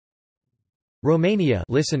Romania,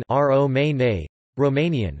 listen,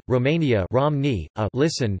 Romanian, Romania,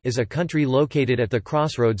 listen, is a country located at the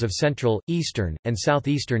crossroads of Central, Eastern, and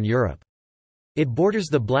Southeastern Europe. It borders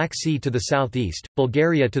the Black Sea to the southeast,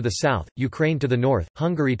 Bulgaria to the south, Ukraine to the north,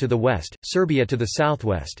 Hungary to the west, Serbia to the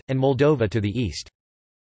southwest, and Moldova to the east.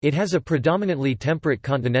 It has a predominantly temperate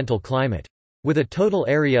continental climate. With a total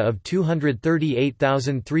area of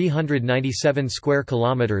 238,397 square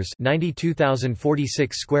kilometers,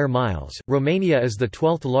 92,046 square miles, Romania is the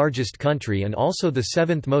 12th largest country and also the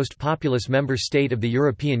 7th most populous member state of the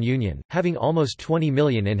European Union, having almost 20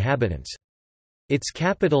 million inhabitants. Its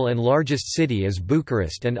capital and largest city is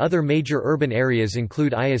Bucharest, and other major urban areas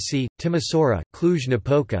include Iasi, Timisoara,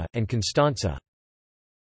 Cluj-Napoca, and Constanța.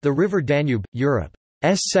 The river Danube,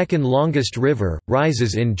 Europe's second longest river,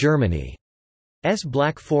 rises in Germany's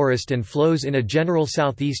Black Forest and flows in a general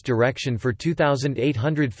southeast direction for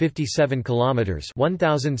 2,857 kilometers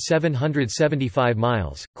 (1,775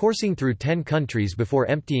 miles), coursing through 10 countries before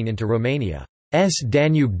emptying into Romania's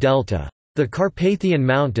Danube Delta. The Carpathian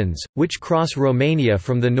Mountains, which cross Romania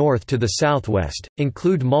from the north to the southwest,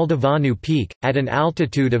 include Moldovanu Peak, at an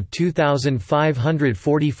altitude of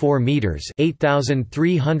 2,544 metres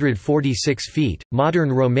 (8,346 feet). Modern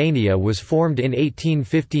Romania was formed in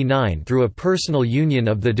 1859 through a personal union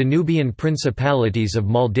of the Danubian principalities of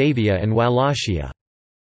Moldavia and Wallachia.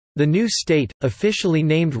 The new state, officially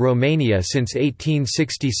named Romania since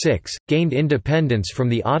 1866, gained independence from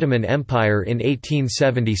the Ottoman Empire in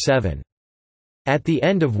 1877. At the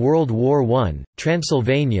end of World War I,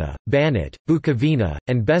 Transylvania, Banat, Bukovina,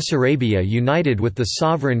 and Bessarabia united with the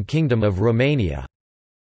sovereign Kingdom of Romania.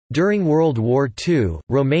 During World War II,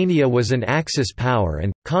 Romania was an Axis power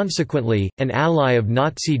and, consequently, an ally of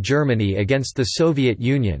Nazi Germany against the Soviet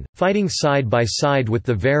Union, fighting side by side with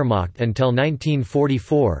the Wehrmacht until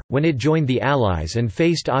 1944, when it joined the Allies and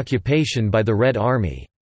faced occupation by the Red Army's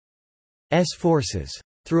forces.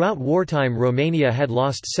 Throughout wartime, Romania had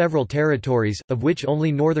lost several territories, of which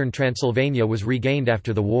only northern Transylvania was regained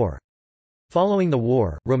after the war. Following the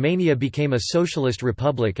war, Romania became a socialist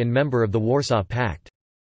republic and member of the Warsaw Pact.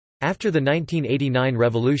 After the 1989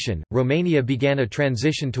 revolution, Romania began a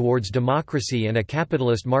transition towards democracy and a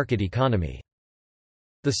capitalist market economy.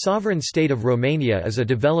 The sovereign state of Romania is a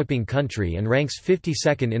developing country and ranks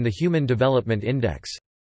 52nd in the Human Development Index.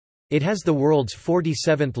 It has the world's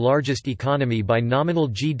 47th largest economy by nominal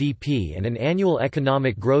GDP and an annual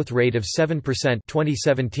economic growth rate of 7%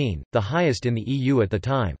 2017, the highest in the EU at the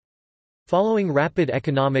time. Following rapid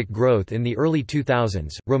economic growth in the early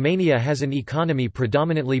 2000s, Romania has an economy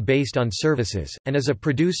predominantly based on services, and is a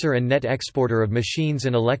producer and net exporter of machines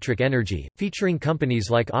and electric energy, featuring companies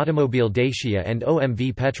like Automobile Dacia and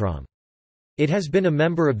OMV Petrom. It has been a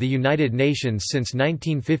member of the United Nations since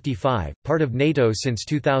 1955, part of NATO since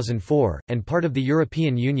 2004, and part of the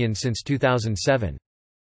European Union since 2007.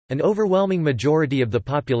 An overwhelming majority of the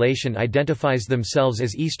population identifies themselves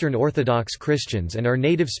as Eastern Orthodox Christians and are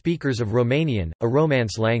native speakers of Romanian, a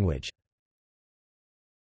Romance language.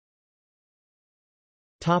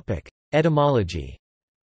 Etymology.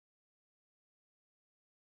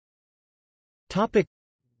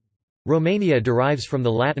 Romania derives from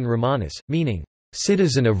the Latin Romanus, meaning,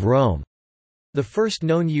 citizen of Rome. The first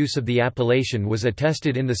known use of the appellation was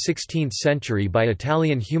attested in the 16th century by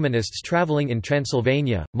Italian humanists travelling in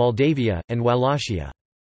Transylvania, Moldavia, and Wallachia.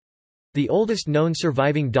 The oldest known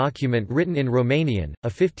surviving document written in Romanian, a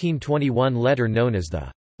 1521 letter known as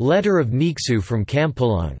the Letter of Nicu from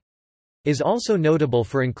Campulung, is also notable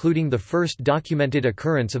for including the first documented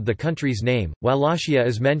occurrence of the country's name. Wallachia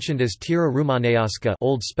is mentioned as Terra Romaneasca,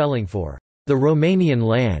 old spelling for the Romanian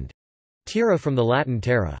land, terra from the Latin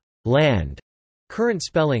terra, land, current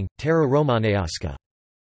spelling, Terra Romaneasca.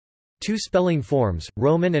 Two spelling forms,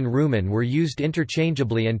 Roman and Rumen, were used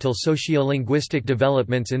interchangeably until sociolinguistic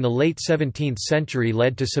developments in the late 17th century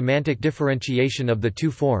led to semantic differentiation of the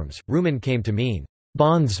two forms. Rumen came to mean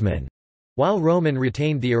bondsman, while Roman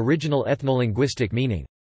retained the original ethnolinguistic meaning.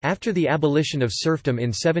 After the abolition of serfdom in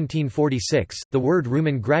 1746, the word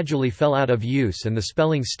Rumen gradually fell out of use and the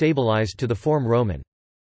spelling stabilized to the form Roman.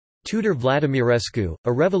 Tudor Vladimirescu,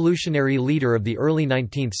 a revolutionary leader of the early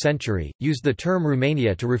 19th century, used the term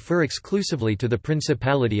Romania to refer exclusively to the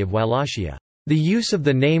Principality of Wallachia. The use of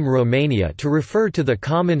the name Romania to refer to the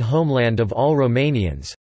common homeland of all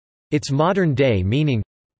Romanians—its modern-day meaning,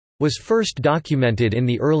 was first documented in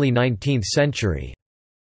the early 19th century.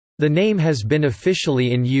 The name has been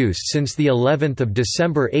officially in use since the 11th of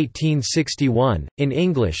December 1861. In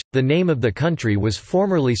English, the name of the country was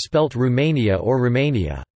formerly spelt Romania or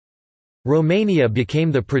Romania. Romania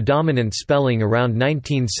became the predominant spelling around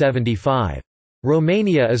 1975.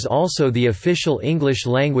 Romania is also the official English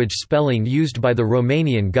language spelling used by the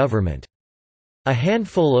Romanian government. A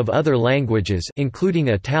handful of other languages including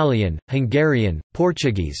Italian, Hungarian,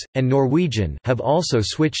 Portuguese, and Norwegian have also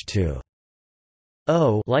switched to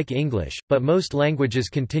O like English, but most languages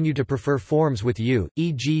continue to prefer forms with U,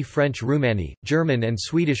 e.g. French Rumani, German and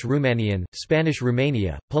Swedish Rumanian, Spanish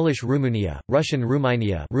Romania, Polish Rumunia, Russian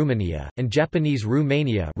Rumania, Romania, and Japanese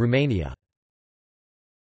Rumania, Romania.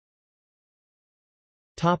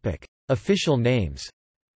 Topic: Official names.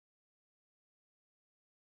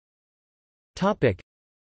 Topic: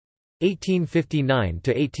 1859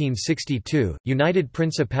 to 1862, United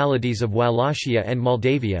Principalities of Wallachia and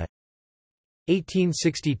Moldavia.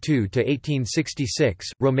 1862 to 1866,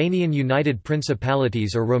 Romanian United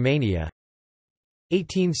Principalities or Romania.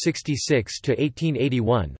 1866 to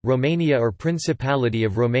 1881, Romania or Principality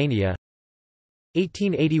of Romania.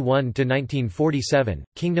 1881 to 1947,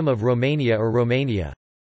 Kingdom of Romania or Romania.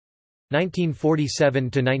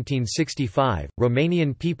 1947 to 1965,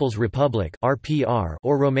 Romanian People's Republic (RPR)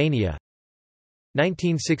 or Romania.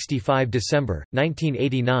 1965 December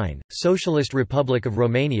 1989, Socialist Republic of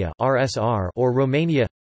Romania (RSR) or Romania.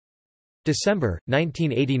 December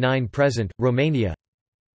 1989 present, Romania.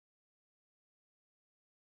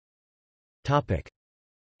 Topic: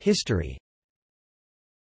 History.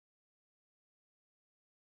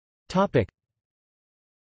 Topic: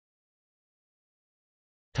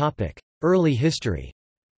 Early history.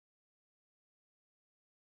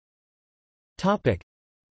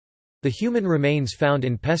 The human remains found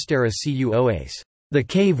in Pestera Cuoas, the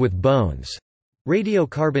cave with bones,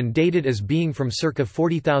 radiocarbon dated as being from circa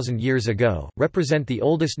 40,000 years ago, represent the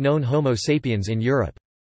oldest known Homo sapiens in Europe.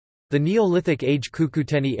 The Neolithic Age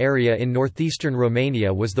Cucuteni area in northeastern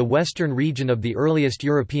Romania was the western region of the earliest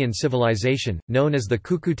European civilization, known as the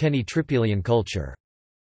Cucuteni Tripilian culture.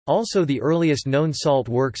 Also the earliest known salt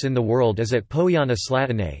works in the world is at Poiana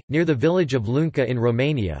Slatinei, near the village of Lunca in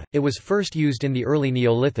Romania. It was first used in the early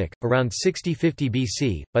Neolithic, around 6050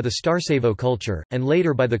 BC, by the Starcevo culture, and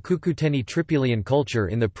later by the Cucuteni Tripilian culture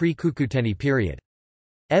in the pre-Cucuteni period.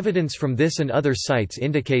 Evidence from this and other sites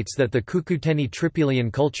indicates that the Cucuteni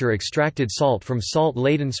Tripilian culture extracted salt from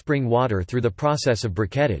salt-laden spring water through the process of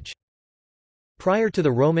briquettage. Prior to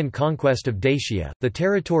the Roman conquest of Dacia, the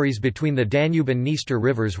territories between the Danube and Dniester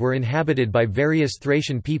rivers were inhabited by various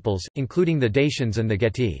Thracian peoples, including the Dacians and the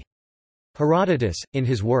Geti. Herodotus, in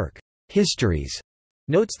his work, Histories,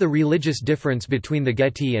 notes the religious difference between the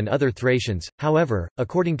Geti and other Thracians. However,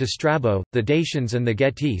 according to Strabo, the Dacians and the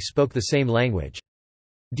Geti spoke the same language.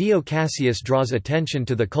 Dio Cassius draws attention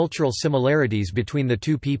to the cultural similarities between the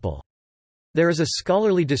two people. There is a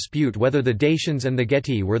scholarly dispute whether the Dacians and the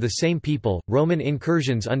Geti were the same people. Roman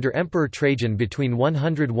incursions under Emperor Trajan between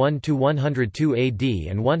 101–102 AD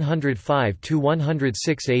and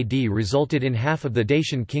 105–106 AD resulted in half of the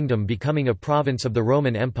Dacian kingdom becoming a province of the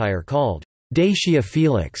Roman Empire called Dacia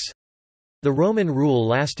Felix. The Roman rule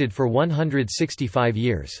lasted for 165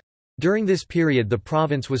 years. During this period the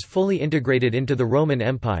province was fully integrated into the Roman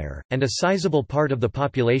Empire, and a sizable part of the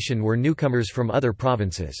population were newcomers from other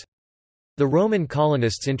provinces. The Roman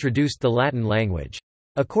colonists introduced the Latin language.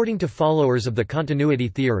 According to followers of the continuity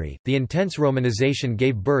theory, the intense Romanization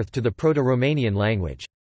gave birth to the Proto-Romanian language.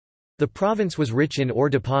 The province was rich in ore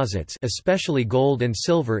deposits, especially gold and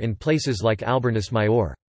silver in places like Alburnus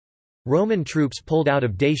Maior. Roman troops pulled out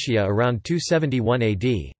of Dacia around 271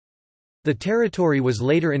 AD. The territory was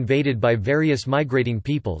later invaded by various migrating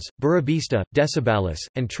peoples. Burebista, Decebalus,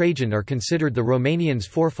 and Trajan are considered the Romanians'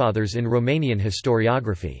 forefathers in Romanian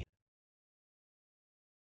historiography.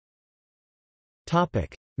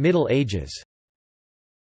 Middle Ages.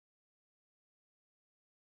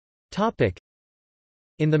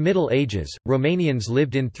 In the Middle Ages, Romanians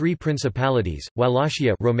lived in three principalities: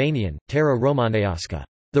 Wallachia (Romanian: Terra Romaneasca,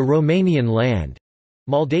 the Romanian land),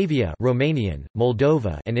 Moldavia (Romanian: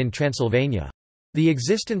 Moldova), and in Transylvania. The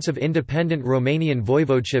existence of independent Romanian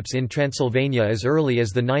voivodeships in Transylvania as early as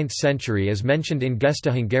the 9th century is mentioned in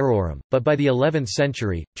Gesta Hungarorum, but by the 11th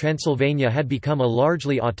century, Transylvania had become a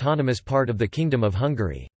largely autonomous part of the Kingdom of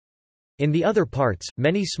Hungary. In the other parts,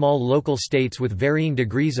 many small local states with varying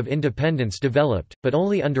degrees of independence developed, but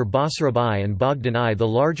only under Basarab I and Bogdan I. The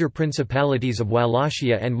larger principalities of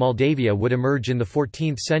Wallachia and Moldavia would emerge in the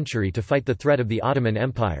 14th century to fight the threat of the Ottoman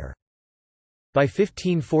Empire. By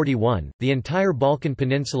 1541, the entire Balkan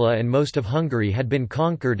Peninsula and most of Hungary had been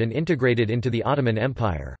conquered and integrated into the Ottoman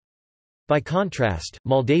Empire. By contrast,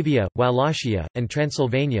 Moldavia, Wallachia, and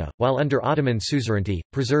Transylvania, while under Ottoman suzerainty,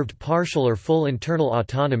 preserved partial or full internal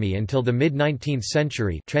autonomy until the mid-19th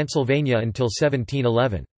century, Transylvania until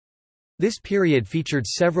 1711. This period featured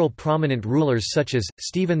several prominent rulers such as,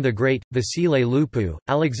 Stephen the Great, Vasile Lupu,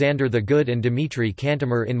 Alexander the Good and Dimitri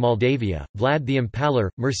Cantemir in Moldavia, Vlad the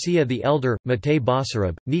Impaler, Mircea the Elder, Matei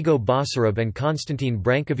Basarab, Nigo Basarab and Constantine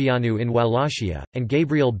Brancoveanu in Wallachia, and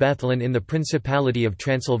Gabriel Bethlen in the Principality of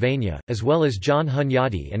Transylvania, as well as John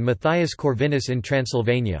Hunyadi and Matthias Corvinus in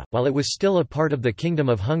Transylvania. While it was still a part of the Kingdom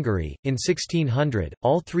of Hungary, in 1600,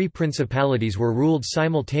 all three principalities were ruled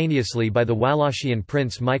simultaneously by the Wallachian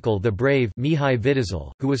prince Michael the Brave Mihai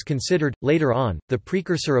Viteazul, who was considered, later on, the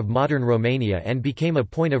precursor of modern Romania and became a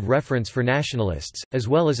point of reference for nationalists, as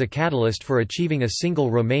well as a catalyst for achieving a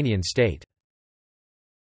single Romanian state.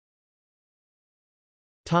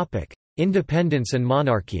 Independence and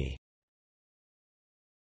monarchy.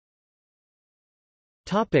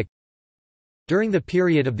 During the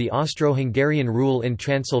period of the Austro-Hungarian rule in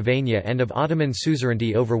Transylvania and of Ottoman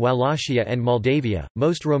suzerainty over Wallachia and Moldavia,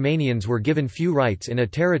 most Romanians were given few rights in a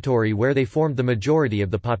territory where they formed the majority of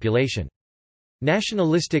the population.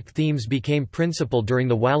 Nationalistic themes became principal during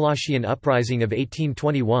the Wallachian Uprising of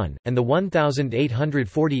 1821, and the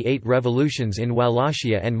 1848 revolutions in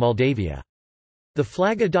Wallachia and Moldavia. The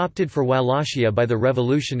flag adopted for Wallachia by the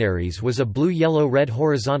revolutionaries was a blue-yellow-red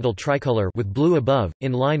horizontal tricolour with blue above,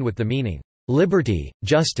 in line with the meaning, "liberty,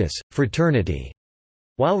 justice, fraternity",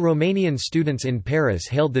 while Romanian students in Paris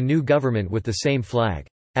hailed the new government with the same flag,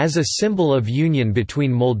 "as a symbol of union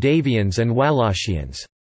between Moldavians and Wallachians."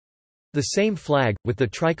 The same flag, with the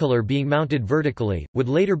tricolour being mounted vertically, would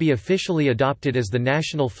later be officially adopted as the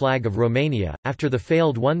national flag of Romania. After the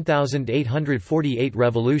failed 1848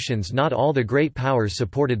 revolutions, not all the great powers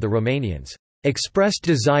supported the Romanians' expressed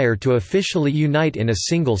desire to officially unite in a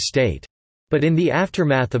single state. But in the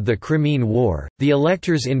aftermath of the Crimean War, the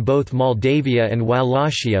electors in both Moldavia and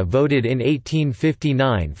Wallachia voted in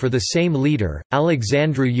 1859 for the same leader,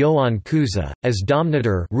 Alexandru Ioan Cuza, as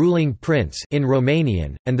domnitor, ruling prince in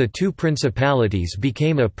Romanian, and the two principalities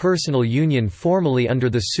became a personal union formally under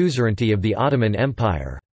the suzerainty of the Ottoman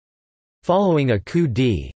Empire. Following a coup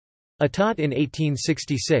d'état in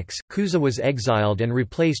 1866, Cuza was exiled and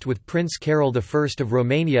replaced with Prince Carol I of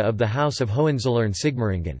Romania of the House of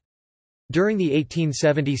Hohenzollern-Sigmaringen. During the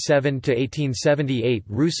 1877–1878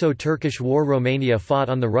 Russo-Turkish War, Romania fought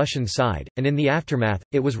on the Russian side, and in the aftermath,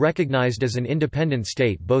 it was recognized as an independent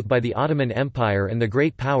state both by the Ottoman Empire and the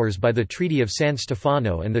Great Powers by the Treaty of San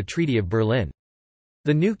Stefano and the Treaty of Berlin.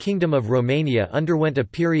 The new Kingdom of Romania underwent a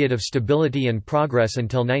period of stability and progress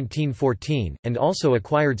until 1914, and also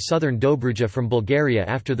acquired southern Dobruja from Bulgaria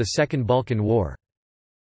after the Second Balkan War.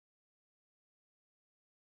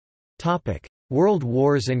 World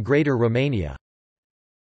Wars and Greater Romania.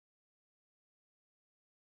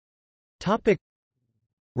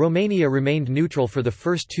 Romania remained neutral for the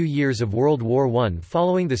first 2 years of World War I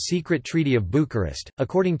following the secret Treaty of Bucharest,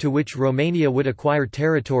 according to which Romania would acquire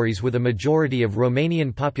territories with a majority of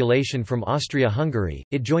Romanian population from Austria-Hungary.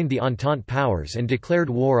 It joined the Entente powers and declared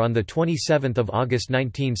war on 27 August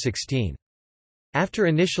 1916. After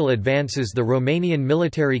initial advances, the Romanian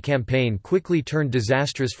military campaign quickly turned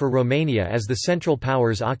disastrous for Romania as the Central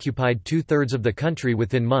Powers occupied 2/3 of the country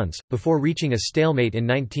within months, before reaching a stalemate in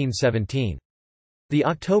 1917. The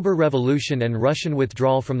October Revolution and Russian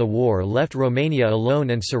withdrawal from the war left Romania alone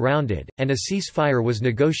and surrounded, and a ceasefire was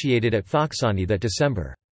negotiated at Focșani that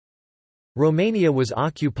December. Romania was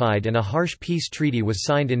occupied and a harsh peace treaty was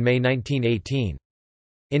signed in May 1918.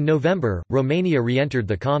 In November, Romania re-entered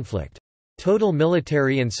the conflict. Total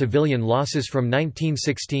military and civilian losses from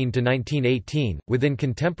 1916 to 1918, within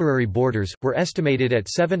contemporary borders, were estimated at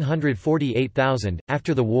 748,000.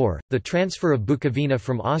 After the war, the transfer of Bukovina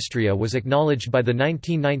from Austria was acknowledged by the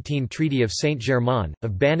 1919 Treaty of Saint-Germain,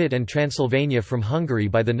 of Banat and Transylvania from Hungary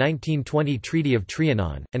by the 1920 Treaty of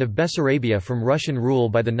Trianon, and of Bessarabia from Russian rule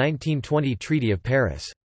by the 1920 Treaty of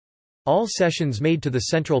Paris. All cessions made to the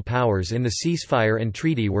Central Powers in the ceasefire and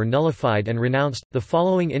treaty were nullified and renounced. The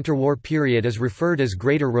following interwar period is referred as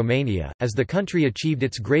Greater Romania, as the country achieved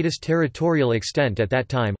its greatest territorial extent at that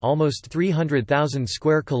time, almost 300,000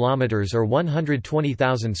 square kilometers or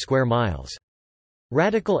 120,000 square miles.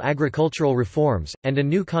 Radical agricultural reforms, and a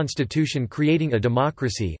new constitution creating a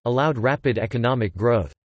democracy, allowed rapid economic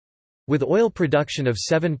growth. With oil production of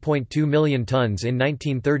 7.2 million tons in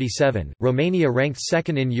 1937, Romania ranked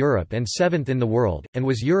second in Europe and seventh in the world, and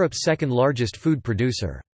was Europe's second largest food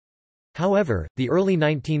producer. However, the early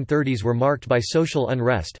 1930s were marked by social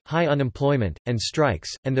unrest, high unemployment, and strikes,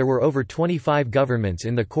 and there were over 25 governments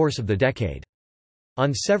in the course of the decade.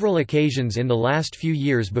 On several occasions in the last few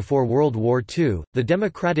years before World War II, the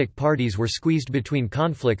democratic parties were squeezed between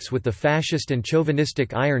conflicts with the fascist and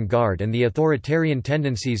chauvinistic Iron Guard and the authoritarian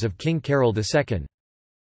tendencies of King Carol II.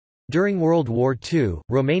 During World War II,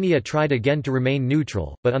 Romania tried again to remain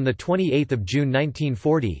neutral, but on 28 June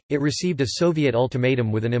 1940, it received a Soviet ultimatum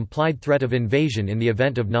with an implied threat of invasion in the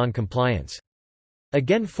event of non-compliance.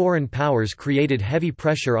 Again, foreign powers created heavy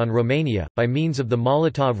pressure on Romania, by means of the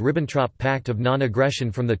Molotov–Ribbentrop Pact of Non-Aggression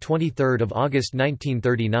from 23 August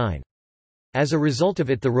 1939. As a result of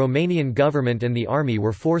it, the Romanian government and the army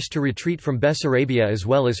were forced to retreat from Bessarabia as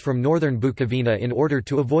well as from northern Bukovina in order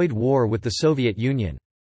to avoid war with the Soviet Union.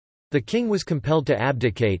 The king was compelled to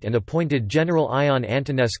abdicate and appointed General Ion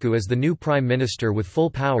Antonescu as the new prime minister with full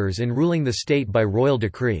powers in ruling the state by royal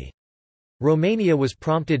decree. Romania was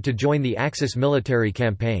prompted to join the Axis military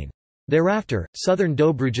campaign. Thereafter, southern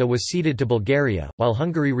Dobruja was ceded to Bulgaria, while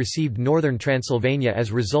Hungary received northern Transylvania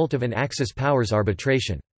as result of an Axis powers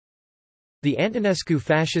arbitration. The Antonescu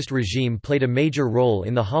fascist regime played a major role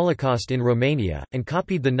in the Holocaust in Romania, and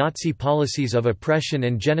copied the Nazi policies of oppression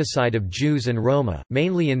and genocide of Jews and Roma,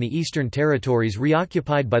 mainly in the eastern territories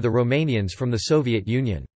reoccupied by the Romanians from the Soviet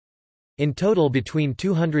Union. In total, between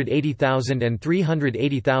 280,000 and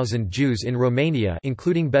 380,000 Jews in Romania,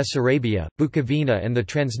 including Bessarabia, Bukovina and the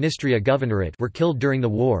Transnistria Governorate, were killed during the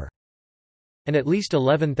war. And at least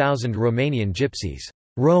 11,000 Romanian gypsies,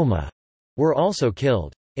 Roma, were also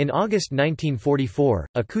killed. In August 1944,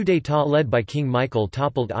 a coup d'état led by King Michael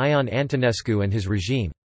toppled Ion Antonescu and his regime.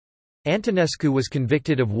 Antonescu was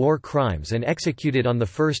convicted of war crimes and executed on 1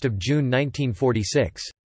 June 1946.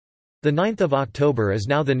 9 October is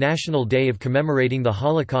now the national day of commemorating the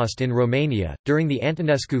Holocaust in Romania. During the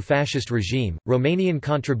Antonescu fascist regime, Romanian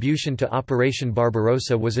contribution to Operation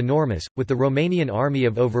Barbarossa was enormous, with the Romanian army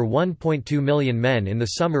of over 1.2 million men in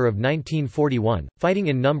the summer of 1941, fighting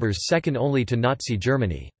in numbers second only to Nazi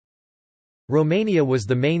Germany. Romania was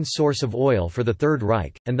the main source of oil for the Third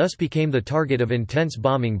Reich, and thus became the target of intense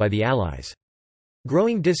bombing by the Allies.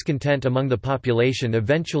 Growing discontent among the population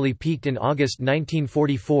eventually peaked in August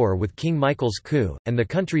 1944 with King Michael's coup, and the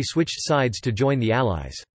country switched sides to join the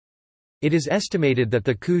Allies. It is estimated that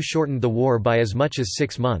the coup shortened the war by as much as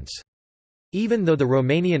 6 months. Even though the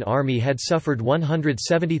Romanian army had suffered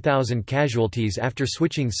 170,000 casualties after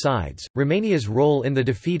switching sides, Romania's role in the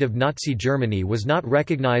defeat of Nazi Germany was not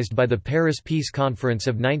recognized by the Paris Peace Conference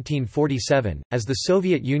of 1947, as the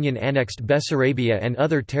Soviet Union annexed Bessarabia and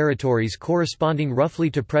other territories corresponding roughly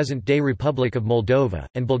to present-day Republic of Moldova,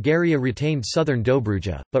 and Bulgaria retained southern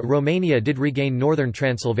Dobruja, but Romania did regain northern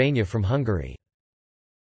Transylvania from Hungary.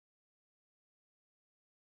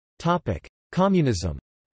 Communism.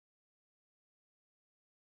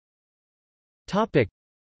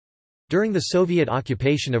 During the Soviet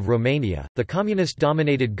occupation of Romania, the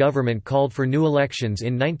communist-dominated government called for new elections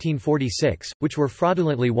in 1946, which were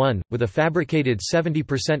fraudulently won, with a fabricated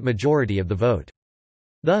 70% majority of the vote.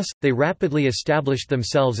 Thus, they rapidly established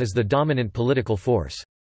themselves as the dominant political force.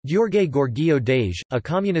 Gheorghe Gheorghiu-Dej, a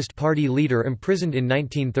Communist Party leader imprisoned in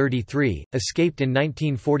 1933, escaped in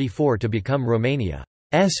 1944 to become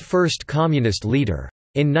Romania's first communist leader.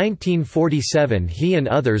 In 1947 he and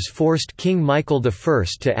others forced King Michael I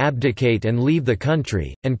to abdicate and leave the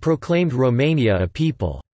country, and proclaimed Romania a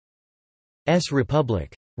people's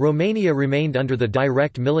republic. Romania remained under the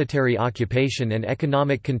direct military occupation and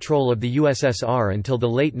economic control of the USSR until the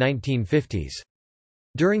late 1950s.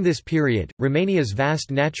 During this period, Romania's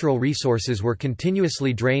vast natural resources were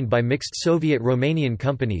continuously drained by mixed Soviet-Romanian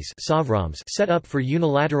companies set up for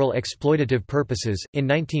unilateral exploitative purposes. In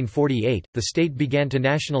 1948, the state began to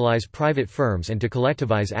nationalize private firms and to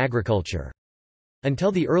collectivize agriculture.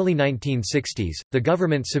 Until the early 1960s, the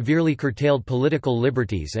government severely curtailed political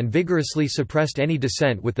liberties and vigorously suppressed any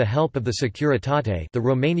dissent with the help of the Securitate, the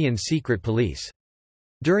Romanian secret police.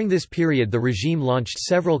 During this period the regime launched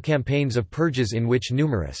several campaigns of purges in which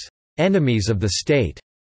numerous «enemies of the state»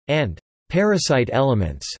 and «parasite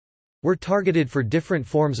elements» were targeted for different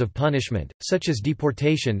forms of punishment, such as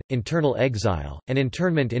deportation, internal exile, and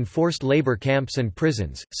internment in forced labor camps and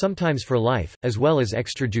prisons, sometimes for life, as well as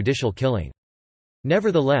extrajudicial killing.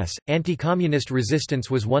 Nevertheless, anti-communist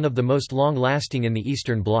resistance was one of the most long-lasting in the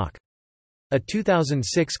Eastern Bloc. A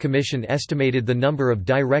 2006 commission estimated the number of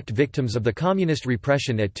direct victims of the communist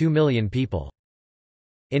repression at 2 million people.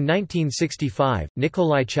 In 1965,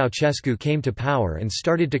 Nicolae Ceausescu came to power and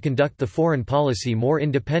started to conduct the foreign policy more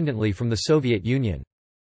independently from the Soviet Union.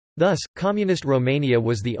 Thus, Communist Romania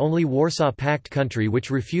was the only Warsaw Pact country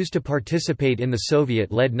which refused to participate in the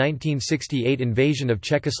Soviet-led 1968 invasion of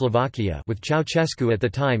Czechoslovakia, with Ceausescu at the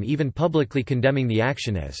time even publicly condemning the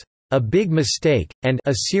action as a big mistake, and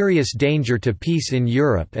a serious danger to peace in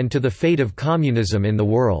Europe and to the fate of communism in the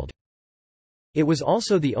world. It was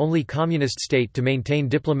also the only communist state to maintain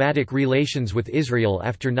diplomatic relations with Israel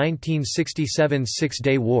after 1967's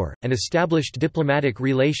Six-Day War, and established diplomatic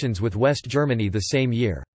relations with West Germany the same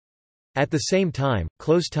year. At the same time,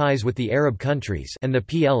 close ties with the Arab countries and the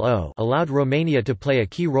PLO allowed Romania to play a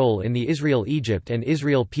key role in the Israel-Egypt and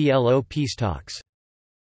Israel-PLO peace talks.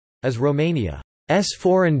 As Romania's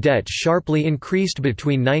foreign debt sharply increased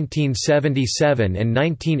between 1977 and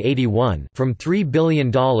 1981 from $3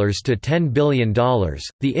 billion to $10 billion,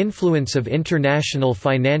 the influence of international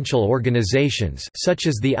financial organizations such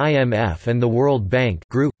as the IMF and the World Bank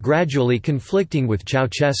grew, gradually conflicting with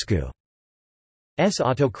Ceausescu's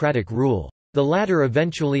autocratic rule. The latter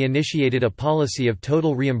eventually initiated a policy of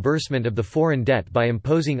total reimbursement of the foreign debt by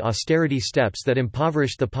imposing austerity steps that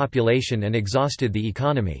impoverished the population and exhausted the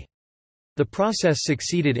economy. The process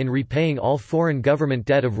succeeded in repaying all foreign government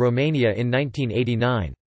debt of Romania in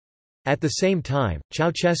 1989. At the same time,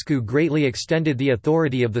 Ceausescu greatly extended the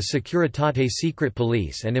authority of the Securitate secret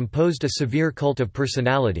police and imposed a severe cult of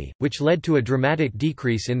personality, which led to a dramatic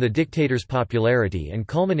decrease in the dictator's popularity and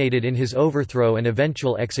culminated in his overthrow and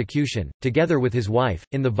eventual execution, together with his wife,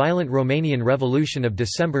 in the violent Romanian Revolution of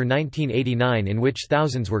December 1989 in which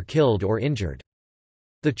thousands were killed or injured.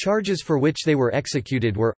 The charges for which they were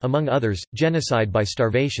executed were, among others, genocide by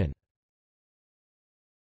starvation.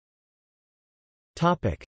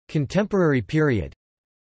 Contemporary period.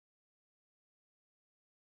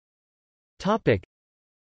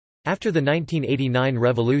 After the 1989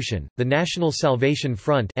 revolution, the National Salvation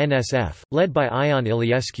Front (NSF), led by Ion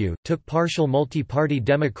Iliescu, took partial multi-party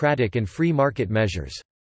democratic and free market measures.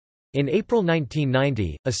 In April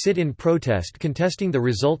 1990, a sit-in protest contesting the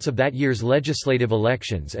results of that year's legislative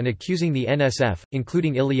elections and accusing the NSF,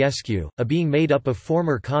 including Iliescu, of being made up of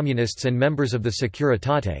former communists and members of the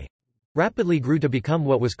Securitate, rapidly grew to become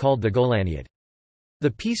what was called the Golaniad.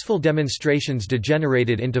 The peaceful demonstrations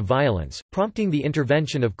degenerated into violence, prompting the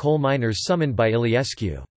intervention of coal miners summoned by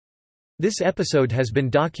Iliescu. This episode has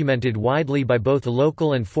been documented widely by both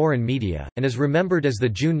local and foreign media, and is remembered as the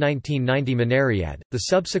June 1990 Mineriad. The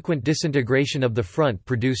subsequent disintegration of the front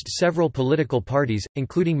produced several political parties,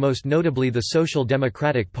 including most notably the Social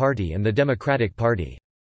Democratic Party and the Democratic Party.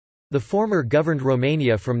 The former governed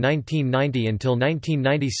Romania from 1990 until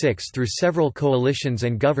 1996 through several coalitions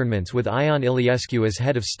and governments with Ion Iliescu as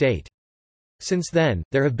head of state. Since then,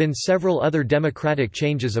 there have been several other democratic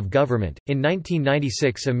changes of government. In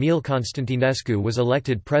 1996, Emil Constantinescu was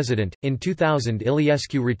elected president. In 2000,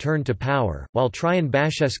 Iliescu returned to power, while Traian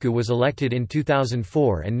Băsescu was elected in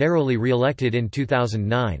 2004 and narrowly re-elected in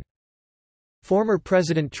 2009. Former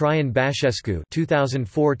President Traian Băsescu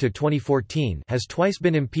 (2004–2014) has twice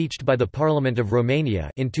been impeached by the Parliament of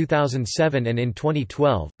Romania, in 2007 and in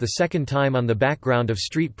 2012, the second time on the background of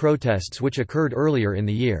street protests which occurred earlier in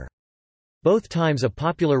the year. Both times a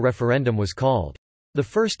popular referendum was called. The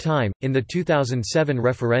first time, in the 2007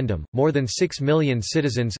 referendum, more than 6 million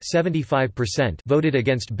citizens 75% voted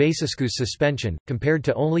against Băsescu's suspension, compared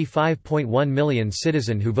to only 5.1 million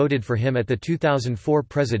citizens who voted for him at the 2004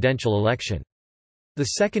 presidential election. The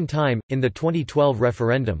second time, in the 2012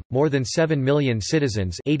 referendum, more than 7 million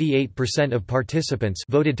citizens 88% of participants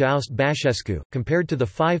voted to oust Băsescu, compared to the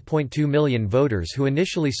 5.2 million voters who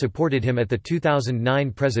initially supported him at the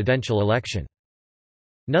 2009 presidential election.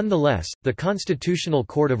 Nonetheless, the Constitutional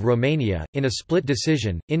Court of Romania, in a split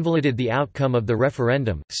decision, invalidated the outcome of the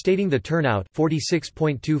referendum, stating the turnout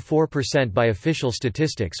 46.24% by official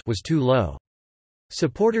statistics was too low.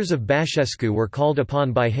 Supporters of Băsescu were called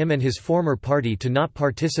upon by him and his former party to not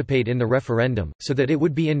participate in the referendum, so that it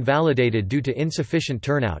would be invalidated due to insufficient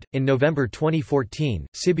turnout. In November 2014,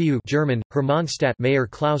 Sibiu German, Hermannstadt Mayor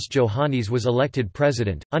Klaus Johannes was elected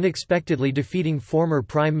president, unexpectedly defeating former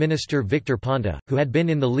Prime Minister Victor Ponta, who had been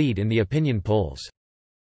in the lead in the opinion polls.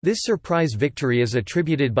 This surprise victory is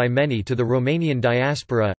attributed by many to the Romanian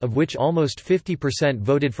diaspora, of which almost 50%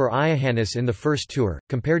 voted for Iohannis in the first tour,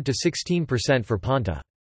 compared to 16% for Ponta.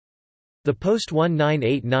 The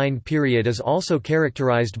post-1989 period is also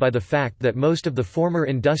characterized by the fact that most of the former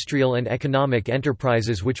industrial and economic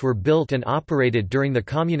enterprises which were built and operated during the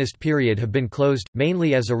communist period have been closed,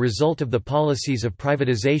 mainly as a result of the policies of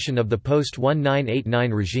privatization of the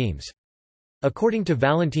post-1989 regimes. According to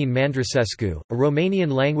Valentin Mandrusescu, a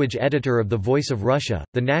Romanian-language editor of The Voice of Russia,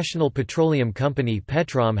 the national petroleum company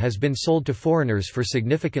Petrom has been sold to foreigners for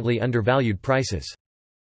significantly undervalued prices.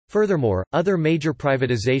 Furthermore, other major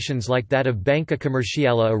privatizations like that of Banca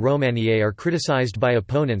Comercială a Romaniei are criticized by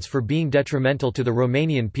opponents for being detrimental to the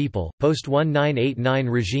Romanian people.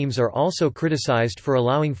 Post-1989 regimes are also criticized for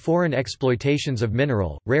allowing foreign exploitations of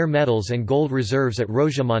mineral, rare metals and gold reserves at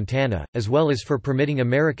Roja Montana, as well as for permitting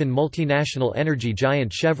American multinational energy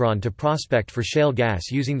giant Chevron to prospect for shale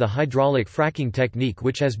gas using the hydraulic fracking technique,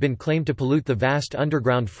 which has been claimed to pollute the vast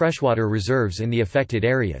underground freshwater reserves in the affected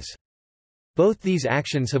areas. Both these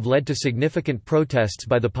actions have led to significant protests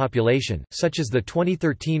by the population, such as the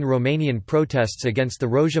 2013 Romanian protests against the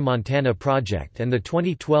Roja Montana project and the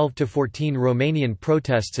 2012–14 Romanian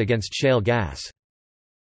protests against shale gas.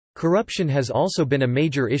 Corruption has also been a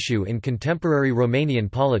major issue in contemporary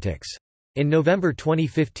Romanian politics. In November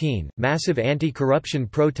 2015, massive anti-corruption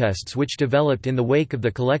protests which developed in the wake of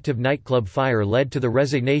the collective nightclub fire led to the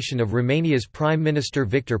resignation of Romania's Prime Minister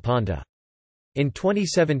Victor Ponta. In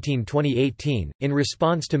 2017–2018, in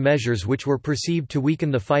response to measures which were perceived to weaken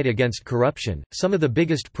the fight against corruption, some of the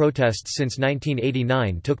biggest protests since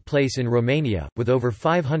 1989 took place in Romania, with over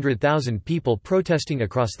 500,000 people protesting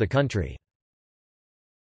across the country.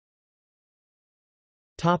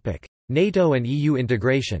 NATO and EU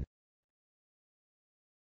integration.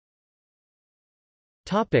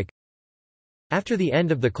 After the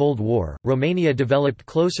end of the Cold War, Romania developed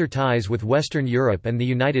closer ties with Western Europe and the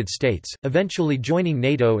United States, eventually joining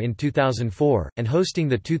NATO in 2004, and hosting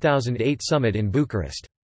the 2008 summit in Bucharest.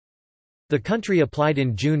 The country applied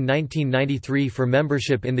in June 1993 for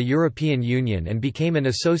membership in the European Union and became an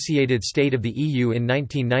associated state of the EU in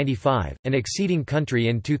 1995, an acceding country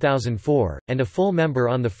in 2004, and a full member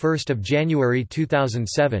on 1 January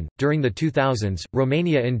 2007. During the 2000s,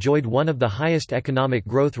 Romania enjoyed one of the highest economic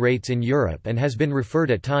growth rates in Europe and has been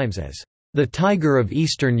referred at times as the Tiger of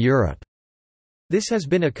Eastern Europe. This has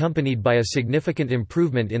been accompanied by a significant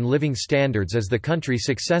improvement in living standards as the country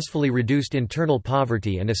successfully reduced internal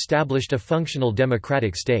poverty and established a functional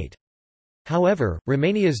democratic state. However,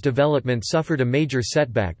 Romania's development suffered a major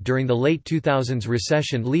setback during the late 2000s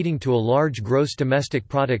recession, leading to a large gross domestic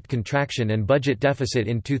product contraction and budget deficit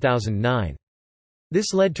in 2009.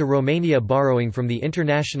 This led to Romania borrowing from the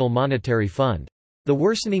International Monetary Fund. The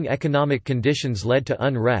worsening economic conditions led to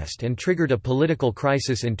unrest and triggered a political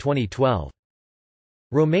crisis in 2012.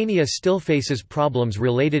 Romania still faces problems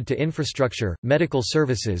related to infrastructure, medical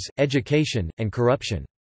services, education, and corruption.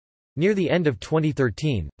 Near the end of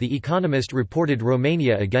 2013, The Economist reported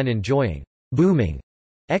Romania again enjoying booming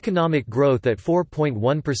economic growth at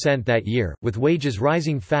 4.1% that year, with wages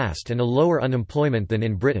rising fast and a lower unemployment than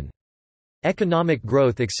in Britain. Economic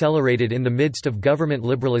growth accelerated in the midst of government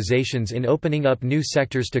liberalizations in opening up new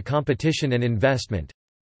sectors to competition and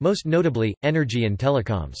investment—most notably, energy and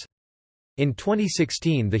telecoms. In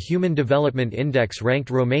 2016, the Human Development Index ranked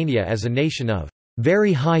Romania as a nation of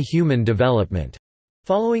very high human development.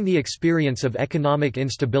 Following the experience of economic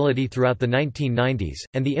instability throughout the 1990s,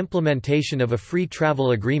 and the implementation of a free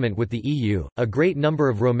travel agreement with the EU, a great number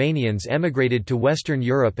of Romanians emigrated to Western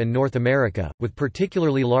Europe and North America, with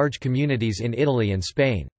particularly large communities in Italy and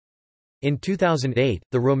Spain. In 2008,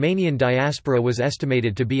 the Romanian diaspora was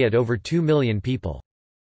estimated to be at over 2 million people.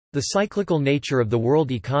 The cyclical nature of the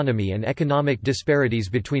world economy and economic disparities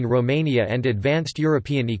between Romania and advanced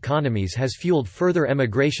European economies has fueled further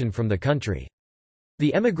emigration from the country.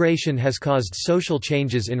 The emigration has caused social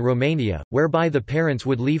changes in Romania, whereby the parents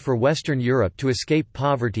would leave for Western Europe to escape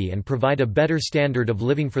poverty and provide a better standard of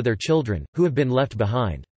living for their children, who have been left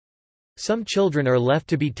behind. Some children are left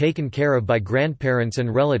to be taken care of by grandparents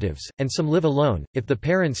and relatives, and some live alone, if the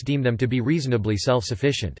parents deem them to be reasonably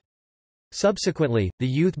self-sufficient. Subsequently, the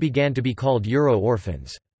youth began to be called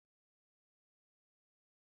Euro-orphans.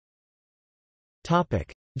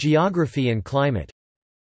 Geography and climate.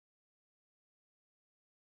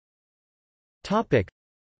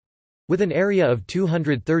 With an area of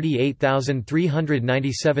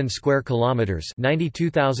 238,397 square kilometers,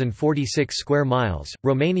 92,046 square miles,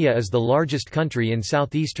 Romania is the largest country in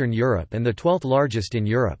southeastern Europe and the 12th largest in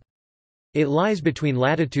Europe. It lies between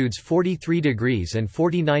latitudes 43 degrees and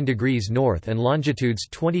 49 degrees north and longitudes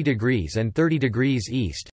 20 degrees and 30 degrees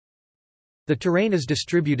east. The terrain is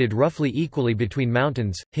distributed roughly equally between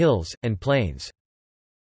mountains, hills, and plains.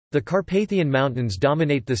 The Carpathian Mountains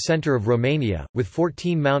dominate the center of Romania, with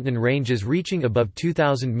 14 mountain ranges reaching above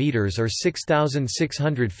 2,000 meters or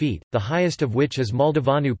 6,600 feet, the highest of which is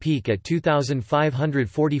Moldovanu Peak at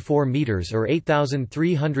 2,544 meters or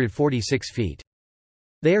 8,346 feet.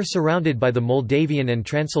 They are surrounded by the Moldavian and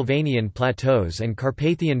Transylvanian plateaus and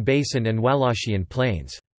Carpathian Basin and Wallachian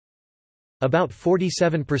plains. About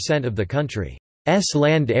 47% of the country's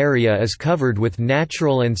land area is covered with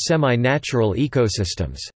natural and semi-natural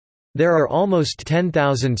ecosystems. There are almost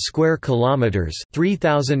 10,000 square kilometers,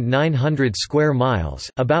 3,900 square miles,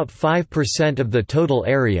 about 5% of the total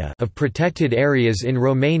area of protected areas in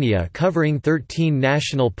Romania, covering 13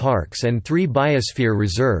 national parks and 3 biosphere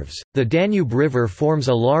reserves. The Danube River forms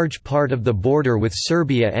a large part of the border with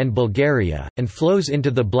Serbia and Bulgaria and flows into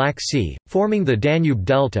the Black Sea, forming the Danube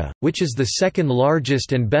Delta, which is the second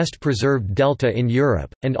largest and best preserved delta in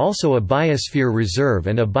Europe, and also a biosphere reserve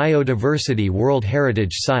and a biodiversity World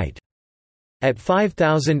Heritage Site. At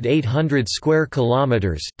 5,800 square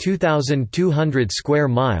kilometers, 2,200 square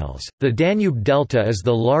miles, the Danube Delta is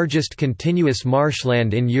the largest continuous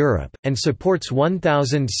marshland in Europe and supports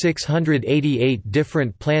 1,688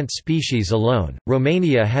 different plant species alone.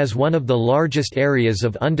 Romania has one of the largest areas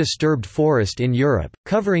of undisturbed forest in Europe,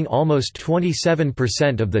 covering almost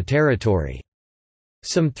 27% of the territory.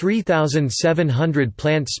 Some 3,700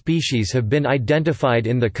 plant species have been identified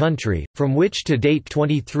in the country, from which to date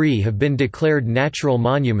 23 have been declared natural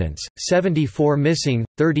monuments, 74 missing,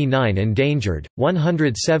 39 endangered,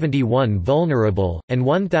 171 vulnerable, and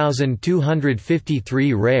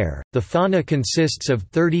 1,253 rare. The fauna consists of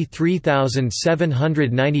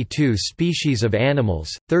 33,792 species of animals,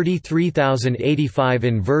 33,085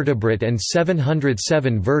 invertebrate and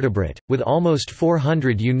 707 vertebrate, with almost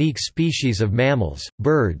 400 unique species of mammals,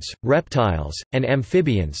 birds, reptiles, and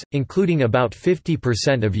amphibians, including about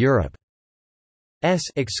 50% of Europe's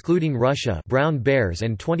excluding Russia brown bears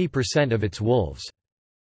and 20% of its wolves.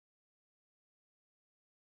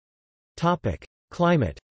 Topic: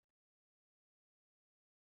 Climate.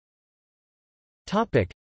 Topic: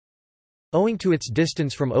 Owing to its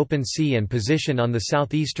distance from open sea and position on the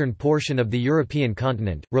southeastern portion of the European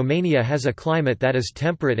continent, Romania has a climate that is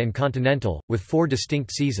temperate and continental, with 4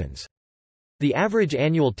 distinct seasons. The average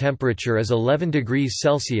annual temperature is 11 degrees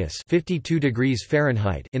Celsius (52 degrees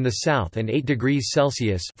Fahrenheit) in the south and 8 degrees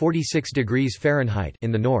Celsius (46 degrees Fahrenheit)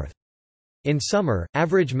 in the north. In summer,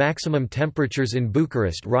 average maximum temperatures in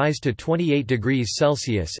Bucharest rise to 28 degrees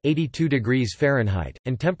Celsius (82 degrees Fahrenheit),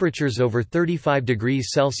 and temperatures over 35 degrees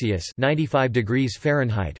Celsius (95 degrees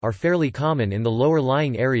Fahrenheit) are fairly common in the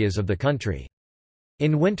lower-lying areas of the country.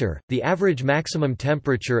 In winter, the average maximum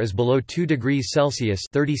temperature is below 2 degrees Celsius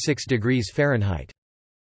 (36 degrees Fahrenheit).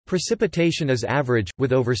 Precipitation is average,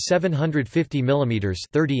 with over 750 mm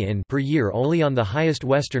 30 in per year only on the highest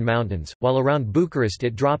western mountains, while around Bucharest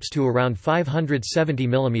it drops to around 570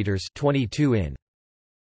 mm 22 in.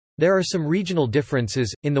 There are some regional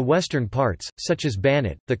differences. In the western parts, such as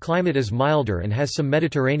Banat, the climate is milder and has some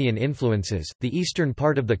Mediterranean influences. The eastern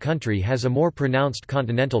part of the country has a more pronounced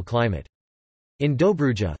continental climate. In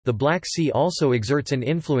Dobruja, the Black Sea also exerts an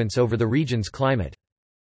influence over the region's climate.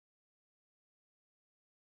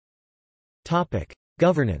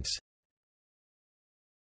 Governance.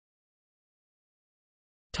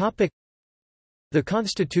 The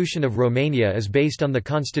Constitution of Romania is based on the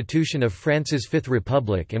Constitution of France's Fifth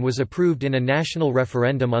Republic and was approved in a national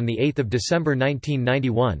referendum on 8 December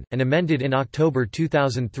 1991, and amended in October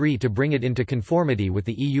 2003 to bring it into conformity with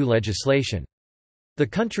the EU legislation. The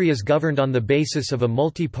country is governed on the basis of a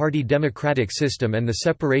multi-party democratic system and the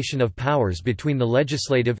separation of powers between the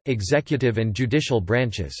legislative, executive and judicial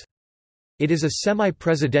branches. It is a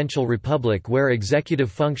semi-presidential republic where executive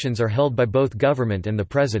functions are held by both government and the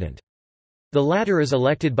president. The latter is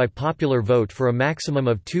elected by popular vote for a maximum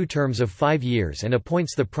of 2 terms of 5 years and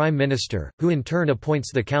appoints the Prime Minister, who in turn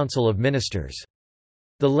appoints the Council of Ministers.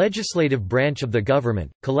 The legislative branch of the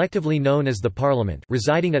government, collectively known as the Parliament,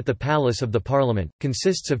 residing at the Palace of the Parliament,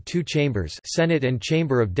 consists of 2 chambers, Senate and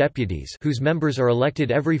Chamber of Deputies, whose members are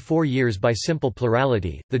elected every 4 years by simple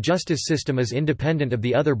plurality. The justice system is independent of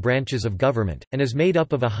the other branches of government, and is made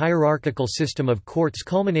up of a hierarchical system of courts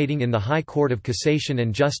culminating in the High Court of Cassation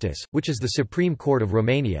and Justice, which is the Supreme Court of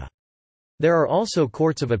Romania. There are also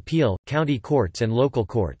courts of appeal, county courts and local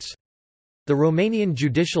courts. The Romanian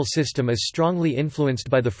judicial system is strongly influenced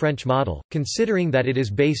by the French model, considering that it is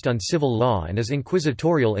based on civil law and is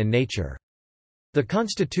inquisitorial in nature. The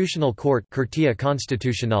Constitutional Court Curtea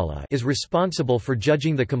Constituțională is responsible for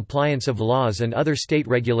judging the compliance of laws and other state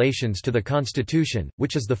regulations to the Constitution,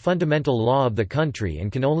 which is the fundamental law of the country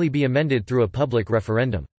and can only be amended through a public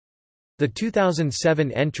referendum. The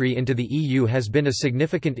 2007 entry into the EU has been a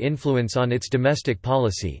significant influence on its domestic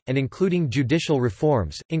policy, and including judicial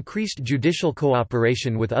reforms, increased judicial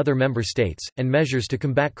cooperation with other member states, and measures to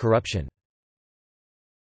combat corruption.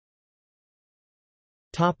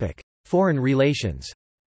 Foreign relations.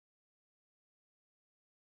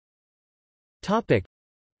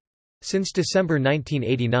 Since December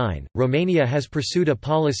 1989, Romania has pursued a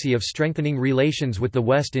policy of strengthening relations with the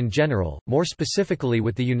West in general, more specifically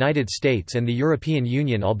with the United States and the European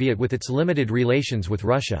Union, albeit with its limited relations with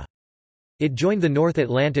Russia. It joined the North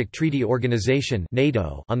Atlantic Treaty Organization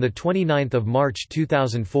 (NATO) on 29 March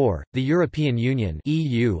 2004, the European Union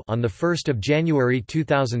 (EU) on 1 January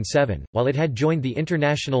 2007, while it had joined the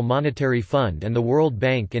International Monetary Fund and the World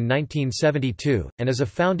Bank in 1972, and as a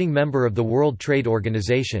founding member of the World Trade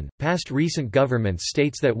Organization. Past recent governments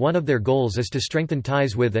states that one of their goals is to strengthen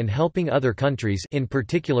ties with and helping other countries, in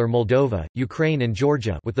particular Moldova, Ukraine and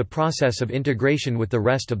Georgia, with the process of integration with the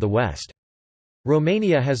rest of the West.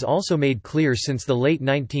 Romania has also made clear since the late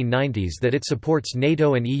 1990s that it supports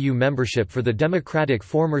NATO and EU membership for the democratic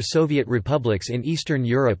former Soviet republics in Eastern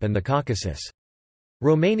Europe and the Caucasus.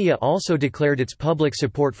 Romania also declared its public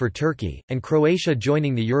support for Turkey, and Croatia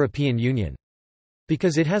joining the European Union.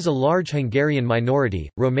 Because it has a large Hungarian minority,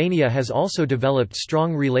 Romania has also developed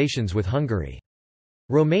strong relations with Hungary.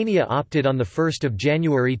 Romania opted on 1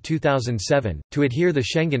 January 2007, to adhere the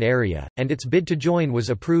Schengen area, and its bid to join was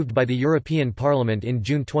approved by the European Parliament in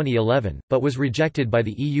June 2011, but was rejected by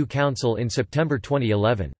the EU Council in September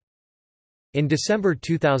 2011. In December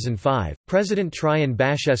 2005, President Traian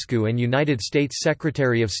Băsescu and United States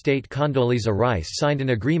Secretary of State Condoleezza Rice signed an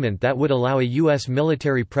agreement that would allow a U.S.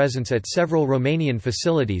 military presence at several Romanian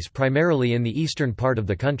facilities, primarily in the eastern part of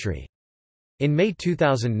the country. In May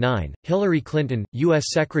 2009, Hillary Clinton,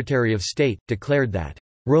 U.S. Secretary of State, declared that,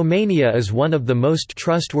 "Romania is one of the most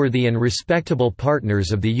trustworthy and respectable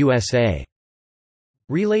partners of the USA."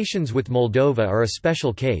 Relations with Moldova are a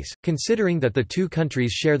special case, considering that the two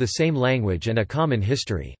countries share the same language and a common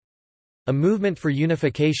history. A movement for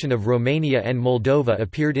unification of Romania and Moldova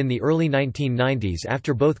appeared in the early 1990s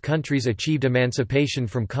after both countries achieved emancipation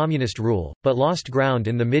from communist rule, but lost ground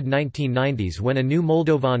in the mid-1990s when a new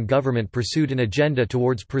Moldovan government pursued an agenda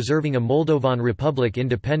towards preserving a Moldovan republic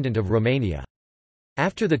independent of Romania.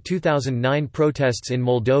 After the 2009 protests in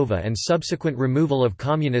Moldova and subsequent removal of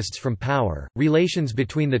communists from power, relations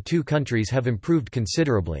between the two countries have improved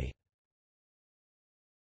considerably.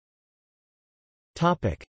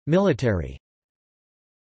 Military.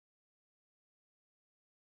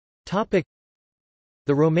 The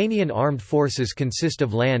Romanian armed forces consist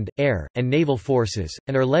of land, air, and naval forces,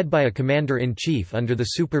 and are led by a commander-in-chief under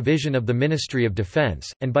the supervision of the Ministry of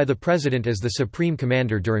Defense, and by the President as the supreme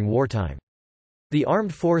commander during wartime. The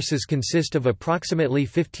armed forces consist of approximately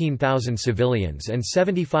 15,000 civilians and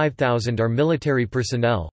 75,000 are military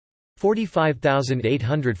personnel.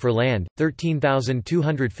 45,800 for land,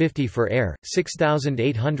 13,250 for air,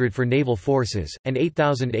 6,800 for naval forces, and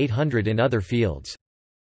 8,800 in other fields.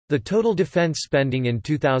 The total defense spending in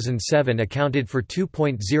 2007 accounted for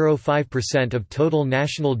 2.05% of total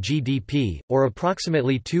national GDP, or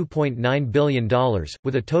approximately $2.9 billion,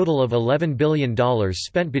 with a total of $11 billion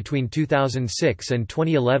spent between 2006 and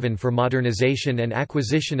 2011 for modernization and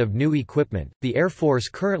acquisition of new equipment. The Air Force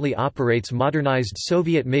currently operates modernized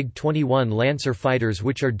Soviet MiG-21 Lancer fighters,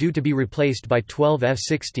 which are due to be replaced by 12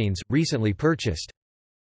 F-16s, recently purchased.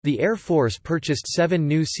 The Air Force purchased 7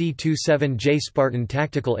 new C-27J Spartan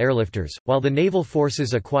tactical airlifters, while the naval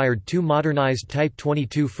forces acquired 2 modernized Type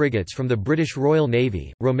 22 frigates from the British Royal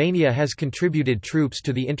Navy. Romania has contributed troops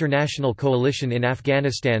to the international coalition in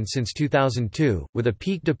Afghanistan since 2002, with a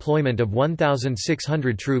peak deployment of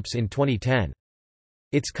 1,600 troops in 2010.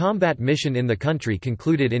 Its combat mission in the country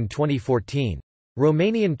concluded in 2014.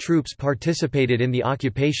 Romanian troops participated in the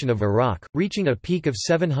occupation of Iraq, reaching a peak of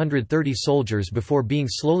 730 soldiers before being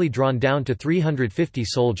slowly drawn down to 350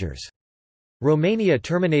 soldiers. Romania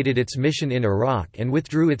terminated its mission in Iraq and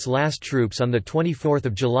withdrew its last troops on 24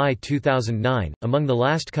 July 2009, among the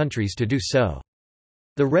last countries to do so.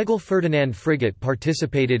 The Regal Ferdinand frigate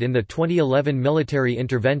participated in the 2011 military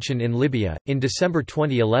intervention in Libya. In December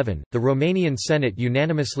 2011, the Romanian Senate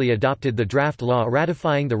unanimously adopted the draft law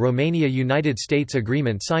ratifying the Romania-United States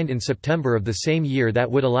agreement signed in September of the same year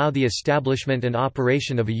that would allow the establishment and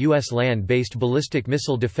operation of a U.S. land-based ballistic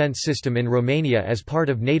missile defense system in Romania as part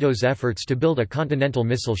of NATO's efforts to build a continental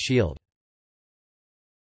missile shield.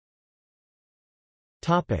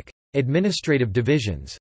 Administrative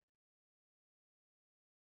divisions.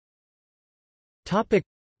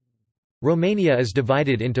 Romania is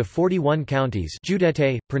divided into 41 counties,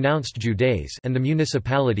 Județe, pronounced Județ, and the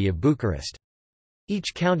municipality of Bucharest.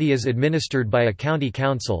 Each county is administered by a county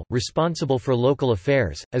council, responsible for local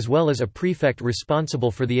affairs, as well as a prefect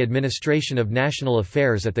responsible for the administration of national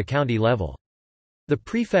affairs at the county level. The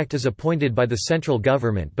prefect is appointed by the central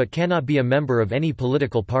government but cannot be a member of any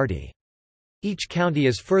political party. Each county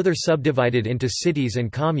is further subdivided into cities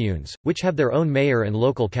and communes, which have their own mayor and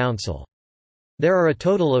local council. There are a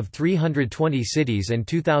total of 320 cities and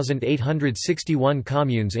 2,861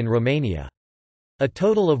 communes in Romania. A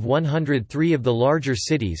total of 103 of the larger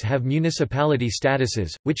cities have municipality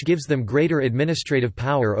statuses, which gives them greater administrative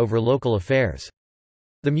power over local affairs.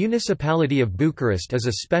 The municipality of Bucharest is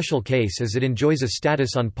a special case as it enjoys a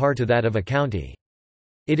status on par to that of a county.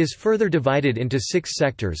 It is further divided into 6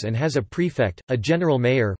 sectors and has a prefect, a general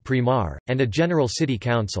mayor primar, and a general city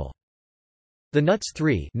council. The NUTS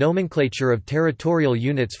 3 nomenclature of territorial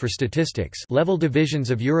units for statistics level divisions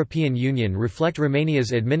of European Union reflect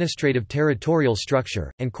Romania's administrative territorial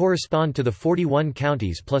structure, and correspond to the 41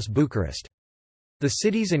 counties plus Bucharest. The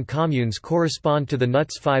cities and communes correspond to the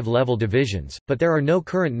NUTS 5 level divisions, but there are no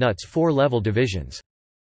current NUTS 4 level divisions.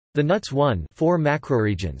 The NUTS 1 4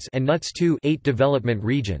 macroregions and NUTS 2 8 development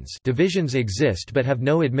regions divisions exist but have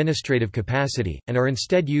no administrative capacity, and are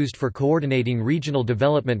instead used for coordinating regional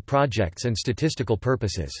development projects and statistical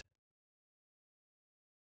purposes.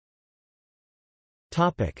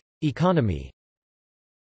 Economy.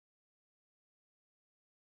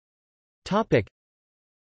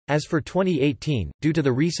 As for 2018, due to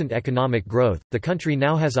the recent economic growth, the country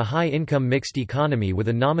now has a high-income mixed economy with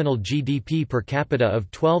a nominal GDP per capita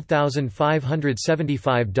of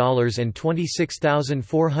 $12,575 and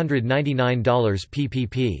 $26,499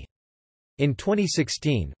 PPP. In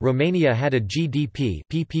 2016, Romania had a GDP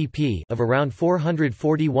PPP of around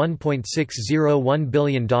 $441.601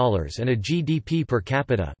 billion and a GDP per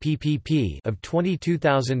capita PPP of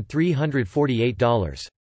 $22,348.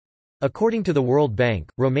 According to the World Bank,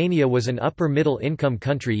 Romania was an upper-middle-income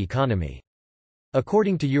country economy.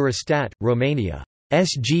 According to Eurostat, Romania's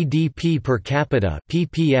GDP per capita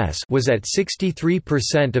 (PPS) was at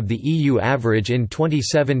 63% of the EU average in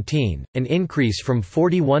 2017, an increase from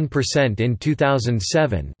 41% in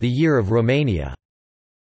 2007, the year of Romania's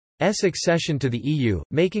accession to the EU,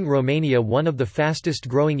 making Romania one of the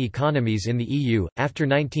fastest-growing economies in the EU. After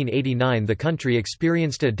 1989, the country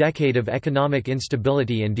experienced a decade of economic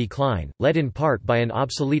instability and decline, led in part by an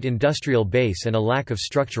obsolete industrial base and a lack of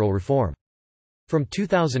structural reform. From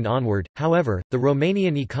 2000 onward, however, the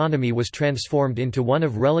Romanian economy was transformed into one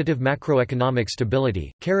of relative macroeconomic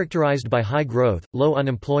stability, characterized by high growth, low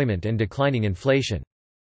unemployment and declining inflation.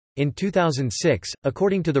 In 2006,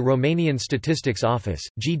 according to the Romanian Statistics Office,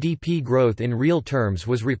 GDP growth in real terms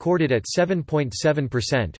was recorded at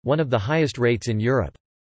 7.7%, one of the highest rates in Europe.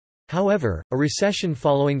 However, a recession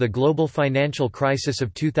following the global financial crisis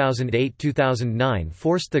of 2008–2009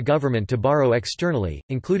 forced the government to borrow externally,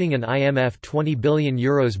 including an IMF €20 billion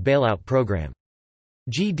bailout program.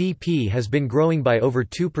 GDP has been growing by over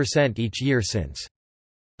 2% each year since.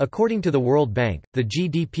 According to the World Bank, the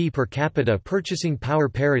GDP per capita purchasing power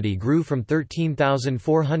parity grew from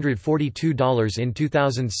 $13,442 in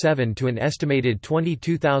 2007 to an estimated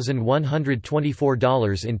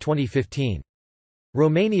 $22,124 in 2015.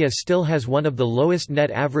 Romania still has one of the lowest net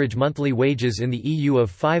average monthly wages in the EU of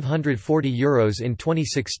 €540 in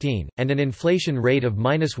 2016, and an inflation rate of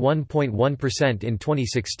 -1.1% in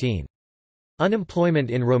 2016. Unemployment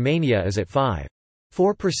in Romania is at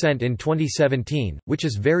 5.4% in 2017, which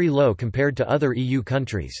is very low compared to other EU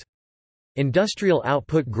countries. Industrial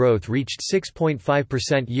output growth reached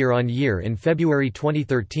 6.5% year-on-year in February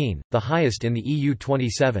 2013, the highest in the EU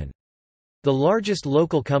 27. The largest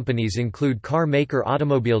local companies include car maker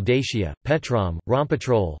Automobile Dacia, Petrom,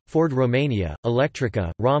 Rompetrol, Ford Romania,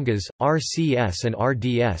 Electrica, Romgaz, RCS and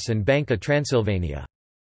RDS and Banca Transilvania.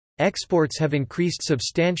 Exports have increased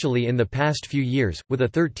substantially in the past few years, with a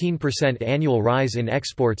 13% annual rise in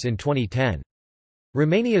exports in 2010.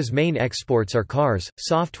 Romania's main exports are cars,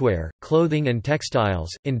 software, clothing and textiles,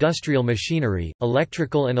 industrial machinery,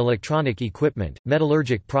 electrical and electronic equipment,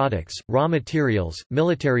 metallurgic products, raw materials,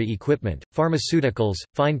 military equipment, pharmaceuticals,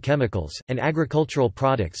 fine chemicals, and agricultural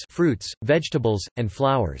products, fruits, vegetables, and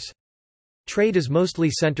flowers. Trade is mostly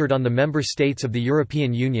centered on the member states of the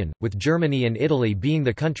European Union, with Germany and Italy being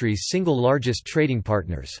the country's single largest trading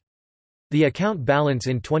partners. The account balance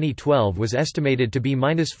in 2012 was estimated to be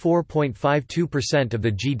 -4.52% of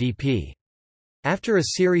the GDP. After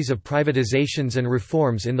a series of privatizations and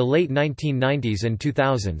reforms in the late 1990s and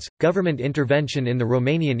 2000s, government intervention in the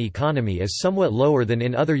Romanian economy is somewhat lower than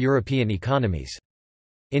in other European economies.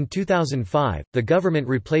 In 2005, the government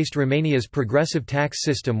replaced Romania's progressive tax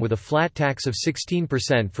system with a flat tax of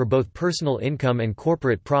 16% for both personal income and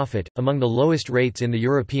corporate profit, among the lowest rates in the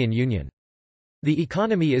European Union. The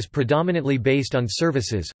economy is predominantly based on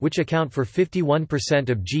services, which account for 51%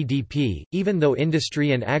 of GDP, even though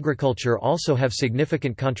industry and agriculture also have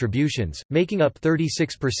significant contributions, making up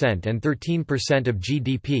 36% and 13% of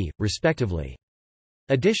GDP, respectively.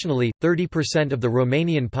 Additionally, 30% of the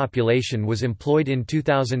Romanian population was employed in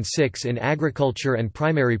 2006 in agriculture and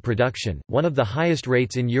primary production, one of the highest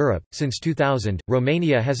rates in Europe. Since 2000,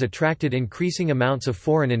 Romania has attracted increasing amounts of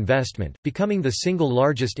foreign investment, becoming the single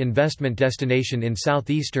largest investment destination in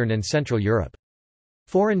southeastern and central Europe.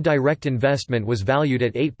 Foreign direct investment was valued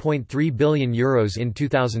at €8.3 billion in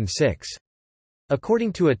 2006.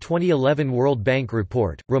 According to a 2011 World Bank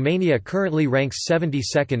report, Romania currently ranks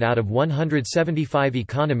 72nd out of 175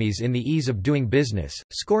 economies in the ease of doing business,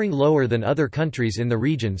 scoring lower than other countries in the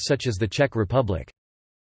region such as the Czech Republic.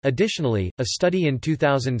 Additionally, a study in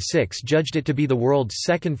 2006 judged it to be the world's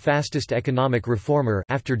second fastest economic reformer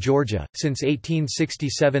after Georgia. Since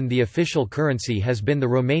 1867, the official currency has been the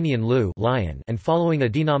Romanian leu, and following a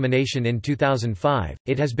denomination in 2005,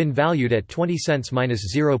 it has been valued at 20 cents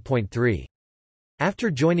minus 0.3.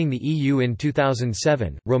 After joining the EU in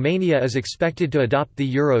 2007, Romania is expected to adopt the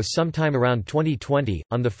euro sometime around 2020.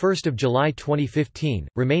 On 1 July 2015,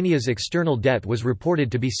 Romania's external debt was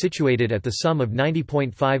reported to be situated at the sum of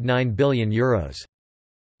 €90.59 billion.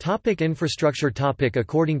 Infrastructure.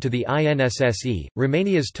 According to the INSSE,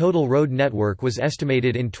 Romania's total road network was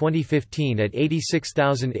estimated in 2015 at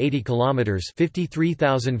 86,080 kilometers,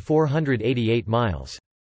 53,488 miles.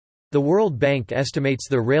 The World Bank estimates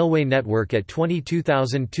the railway network at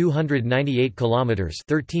 22,298 kilometers,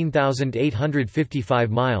 13,855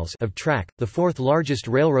 miles of track, the fourth largest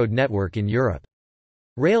railroad network in Europe.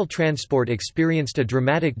 Rail transport experienced a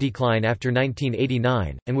dramatic decline after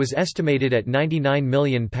 1989, and was estimated at 99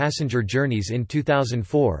 million passenger journeys in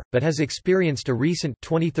 2004, but has experienced a recent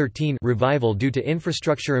 2013 revival due to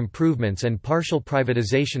infrastructure improvements and partial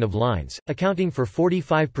privatization of lines, accounting for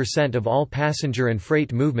 45% of all passenger and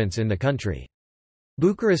freight movements in the country.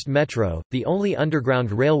 Bucharest Metro, the only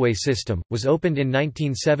underground railway system, was opened in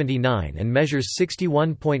 1979 and measures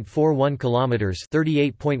 61.41 kilometers,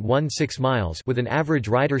 38.16 miles, with an average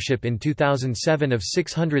ridership in 2007 of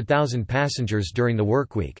 600,000 passengers during the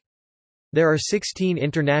workweek. There are 16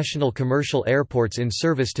 international commercial airports in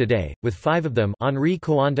service today, with 5 of them: Henri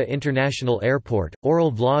Coanda International Airport,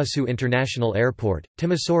 Orel Vlaisu International Airport,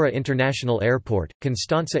 Timisoara International Airport,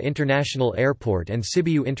 Constanța International Airport and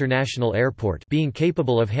Sibiu International Airport being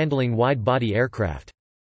capable of handling wide-body aircraft.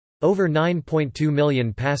 Over 9.2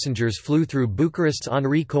 million passengers flew through Bucharest's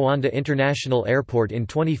Henri Coanda International Airport in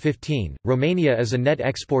 2015. Romania is a net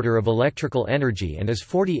exporter of electrical energy and is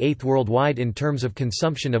 48th worldwide in terms of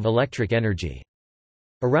consumption of electric energy.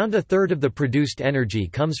 Around a third of the produced energy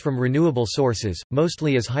comes from renewable sources,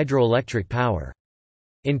 mostly as hydroelectric power.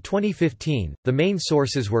 In 2015, the main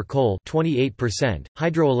sources were coal 28%,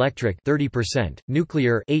 hydroelectric 30%,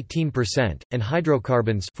 nuclear 18%, and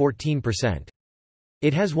hydrocarbons 14%.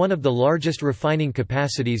 It has one of the largest refining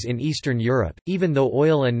capacities in Eastern Europe, even though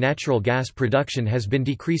oil and natural gas production has been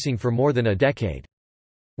decreasing for more than a decade.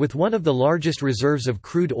 With one of the largest reserves of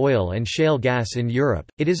crude oil and shale gas in Europe,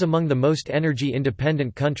 it is among the most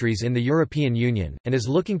energy-independent countries in the European Union, and is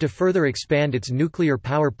looking to further expand its nuclear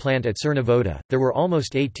power plant at Cernavodă. There were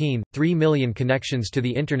almost 18.3 million connections to the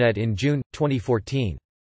Internet in June 2014.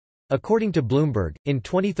 According to Bloomberg, in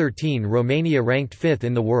 2013 Romania ranked 5th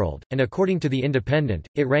in the world, and according to The Independent,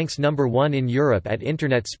 it ranks number 1 in Europe at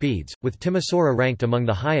Internet speeds, with Timisoara ranked among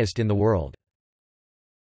the highest in the world.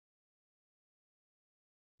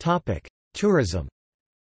 Tourism.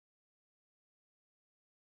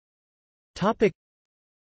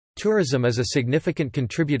 Tourism is a significant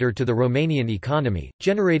contributor to the Romanian economy,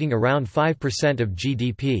 generating around 5% of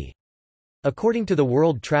GDP. According to the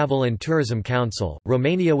World Travel and Tourism Council,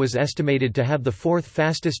 Romania was estimated to have the 4th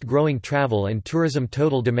fastest growing travel and tourism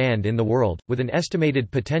total demand in the world, with an estimated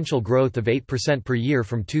potential growth of 8% per year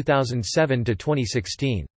from 2007 to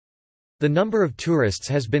 2016. The number of tourists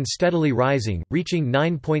has been steadily rising, reaching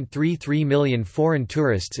 9.33 million foreign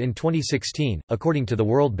tourists in 2016, according to the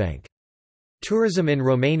World Bank. Tourism in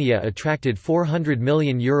Romania attracted €400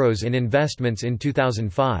 million in investments in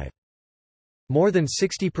 2005. More than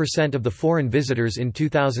 60% of the foreign visitors in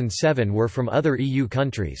 2007 were from other EU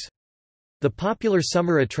countries. The popular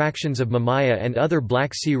summer attractions of Mamaia and other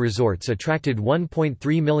Black Sea resorts attracted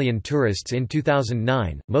 1.3 million tourists in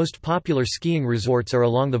 2009. Most popular skiing resorts are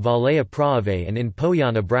along the Valea Prahovei and in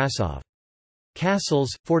Poiana Brasov.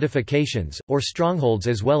 Castles, fortifications, or strongholds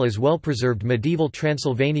as well as well-preserved medieval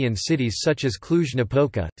Transylvanian cities such as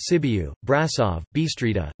Cluj-Napoca, Sibiu, Brasov,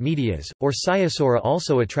 Bistrita, Medias, or Sighisoara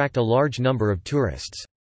also attract a large number of tourists.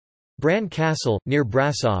 Bran Castle, near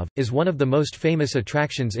Brasov, is one of the most famous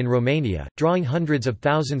attractions in Romania, drawing hundreds of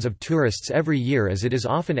thousands of tourists every year as it is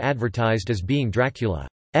often advertised as being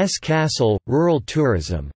Dracula's castle. Rural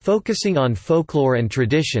tourism, focusing on folklore and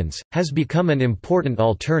traditions, has become an important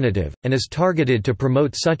alternative, and is targeted to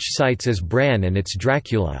promote such sites as Bran and its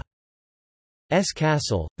Dracula's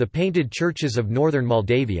castle, the painted churches of northern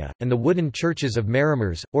Moldavia, and the wooden churches of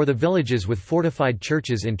Maramureș, or the villages with fortified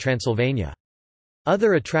churches in Transylvania.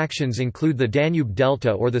 Other attractions include the Danube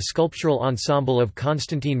Delta or the sculptural ensemble of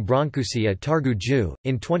Constantine Brancusi at Târgu Jiu.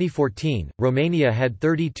 In 2014, Romania had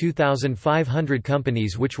 32,500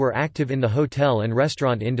 companies which were active in the hotel and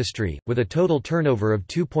restaurant industry, with a total turnover of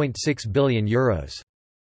 €2.6 billion.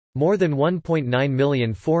 More than 1.9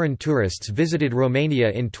 million foreign tourists visited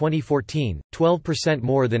Romania in 2014, 12%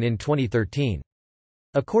 more than in 2013.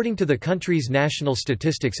 According to the country's National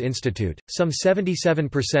Statistics Institute, some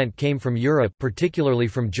 77% came from Europe, particularly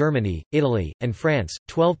from Germany, Italy, and France,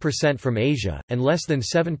 12% from Asia, and less than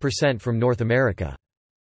 7% from North America.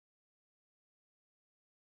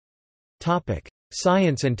 Topic: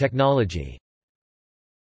 Science and technology.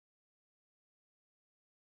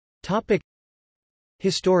 Topic: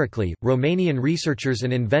 Historically, Romanian researchers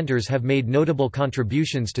and inventors have made notable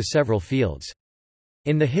contributions to several fields.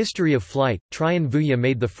 In the history of flight, Traian Vuia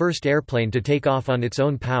made the first airplane to take off on its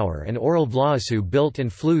own power, and Aurel Vlaicu built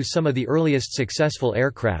and flew some of the earliest successful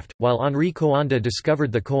aircraft, while Henri Coanda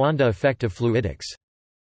discovered the Coanda effect of fluidics.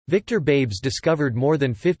 Victor Babes discovered more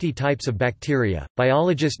than 50 types of bacteria,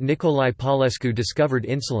 biologist Nicolae Paulescu discovered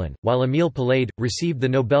insulin, while Émile Palade received the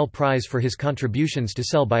Nobel Prize for his contributions to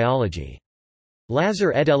cell biology.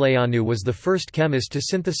 Lazar Edeleanu was the first chemist to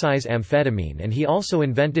synthesize amphetamine, and he also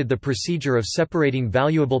invented the procedure of separating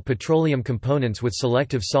valuable petroleum components with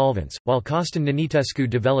selective solvents, while Costin Nenitescu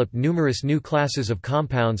developed numerous new classes of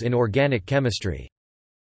compounds in organic chemistry.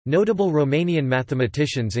 Notable Romanian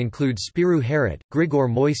mathematicians include Spiru Haret,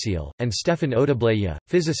 Grigore Moisil, and Stefan Odablea,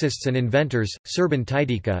 physicists and inventors, Serban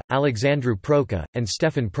Titică, Alexandru Proca, and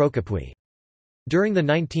Stefan Procopui. During the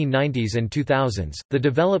 1990s and 2000s, the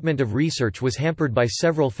development of research was hampered by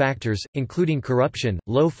several factors, including corruption,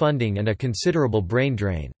 low funding and a considerable brain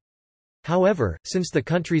drain. However, since the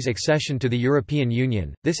country's accession to the European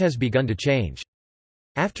Union, this has begun to change.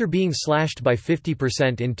 After being slashed by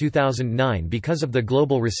 50% in 2009 because of the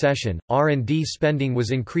global recession, R&D spending was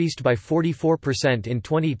increased by 44% in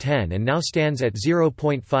 2010 and now stands at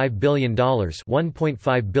 $0.5 billion,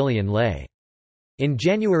 $1.5 billion lei. In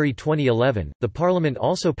January 2011, the Parliament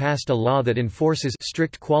also passed a law that enforces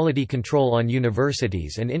strict quality control on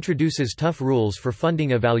universities and introduces tough rules for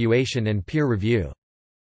funding evaluation and peer review.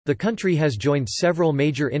 The country has joined several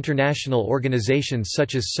major international organizations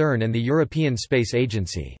such as CERN and the European Space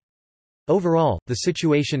Agency. Overall, the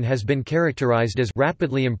situation has been characterized as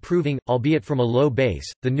rapidly improving, albeit from a low base.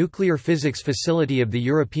 The nuclear physics facility of the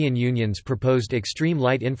European Union's proposed Extreme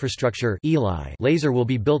Light Infrastructure laser will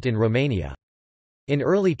be built in Romania. In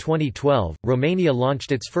early 2012, Romania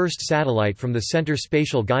launched its first satellite from the Centre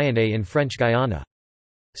Spatial Guyanais in French Guiana.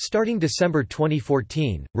 Starting December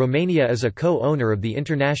 2014, Romania is a co-owner of the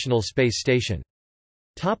International Space Station.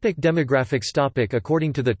 Demographics.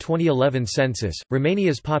 According to the 2011 census,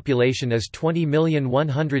 Romania's population is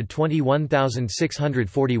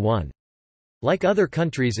 20,121,641. Like other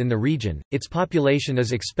countries in the region, its population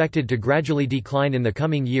is expected to gradually decline in the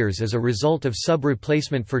coming years as a result of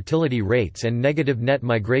sub-replacement fertility rates and negative net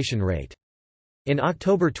migration rate. In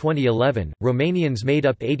October 2011, Romanians made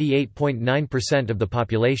up 88.9% of the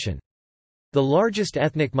population. The largest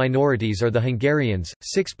ethnic minorities are the Hungarians,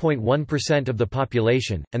 6.1% of the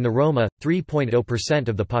population, and the Roma, 3.0%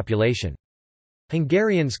 of the population.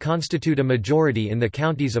 Hungarians constitute a majority in the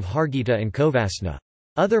counties of Harghita and Covasna.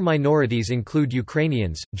 Other minorities include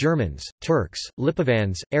Ukrainians, Germans, Turks,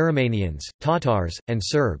 Lipovans, Aromanians, Tatars, and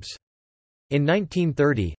Serbs. In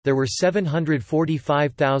 1930, there were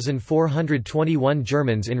 745,421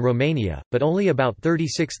 Germans in Romania, but only about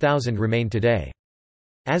 36,000 remain today.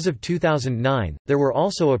 As of 2009, there were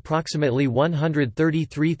also approximately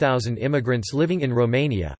 133,000 immigrants living in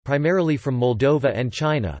Romania, primarily from Moldova and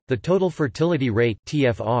China. The total fertility rate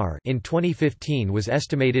 (TFR) in 2015 was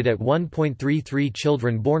estimated at 1.33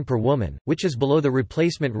 children born per woman, which is below the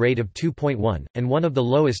replacement rate of 2.1 and one of the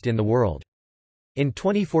lowest in the world. In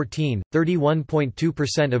 2014,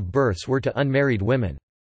 31.2% of births were to unmarried women.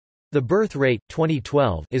 The birth rate,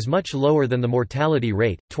 2012, is much lower than the mortality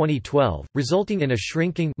rate, 2012, resulting in a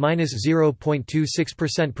shrinking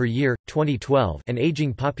 -0.26% per year, 2012, and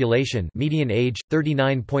aging population, median age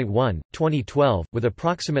 39.1, 2012, with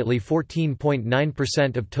approximately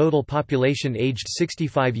 14.9% of total population aged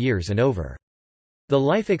 65 years and over. The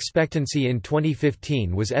life expectancy in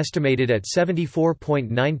 2015 was estimated at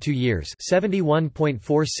 74.92 years,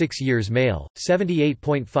 71.46 years male,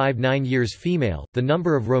 78.59 years female. The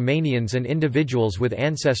number of Romanians and individuals with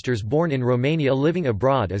ancestors born in Romania living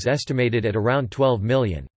abroad is estimated at around 12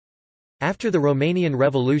 million. After the Romanian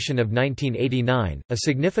Revolution of 1989, a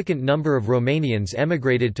significant number of Romanians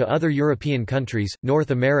emigrated to other European countries,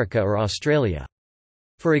 North America or Australia.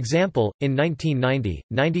 For example, in 1990,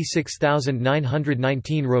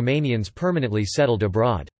 96,919 Romanians permanently settled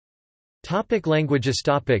abroad. Languages.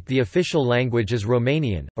 The official language is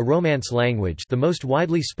Romanian, a Romance language, the most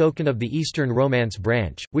widely spoken of the Eastern Romance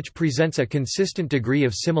branch, which presents a consistent degree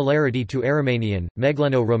of similarity to Aromanian,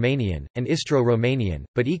 Megleno-Romanian, and Istro-Romanian,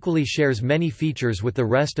 but equally shares many features with the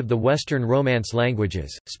rest of the Western Romance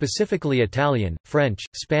languages, specifically Italian, French,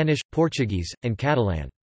 Spanish, Portuguese, and Catalan.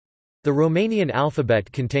 The Romanian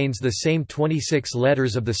alphabet contains the same 26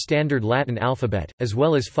 letters of the standard Latin alphabet, as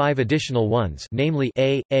well as 5 additional ones, namely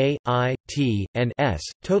A, I, T, and S,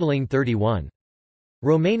 totaling 31.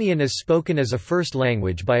 Romanian is spoken as a first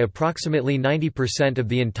language by approximately 90% of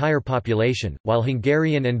the entire population, while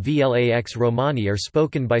Hungarian and Vlax Romani are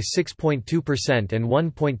spoken by 6.2% and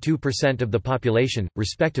 1.2% of the population,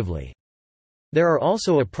 respectively. There are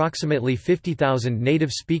also approximately 50,000 native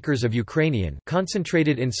speakers of Ukrainian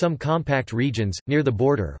concentrated in some compact regions, near the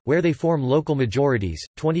border, where they form local majorities,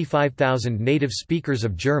 25,000 native speakers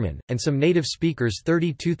of German, and some native speakers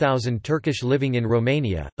 32,000 Turkish living in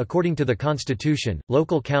Romania. According to the constitution,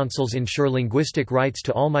 local councils ensure linguistic rights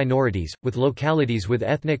to all minorities, with localities with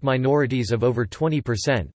ethnic minorities of over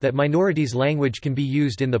 20%, that minorities' language can be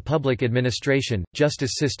used in the public administration,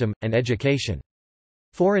 justice system, and education.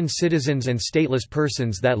 Foreign citizens and stateless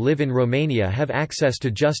persons that live in Romania have access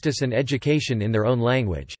to justice and education in their own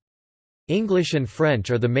language. English and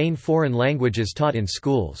French are the main foreign languages taught in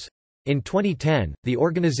schools. In 2010, the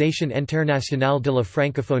Organisation Internationale de la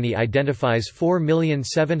Francophonie identifies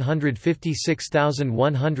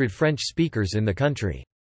 4,756,100 French speakers in the country.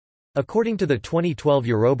 According to the 2012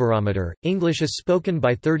 Eurobarometer, English is spoken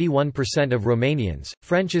by 31% of Romanians,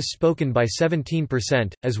 French is spoken by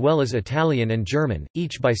 17%, as well as Italian and German,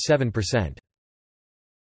 each by 7%.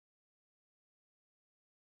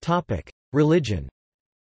 Religion.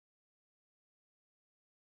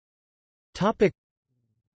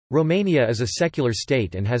 Romania is a secular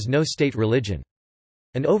state and has no state religion.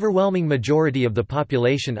 An overwhelming majority of the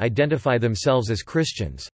population identify themselves as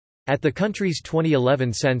Christians. At the country's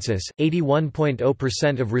 2011 census,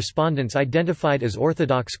 81.0% of respondents identified as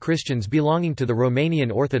Orthodox Christians belonging to the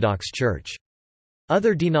Romanian Orthodox Church.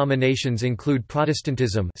 Other denominations include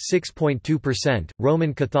Protestantism 6.2%,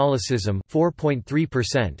 Roman Catholicism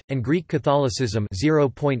 4.3%, and Greek Catholicism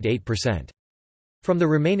 0.8%. From the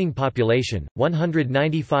remaining population,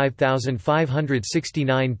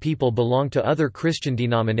 195,569 people belong to other Christian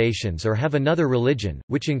denominations or have another religion,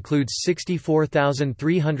 which includes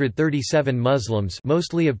 64,337 Muslims,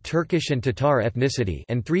 mostly of Turkish and Tatar ethnicity,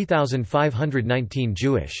 and 3,519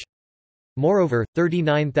 Jewish. Moreover,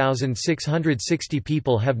 39,660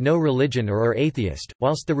 people have no religion or are atheist,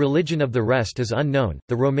 whilst the religion of the rest is unknown.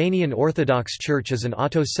 The Romanian Orthodox Church is an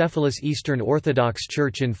autocephalous Eastern Orthodox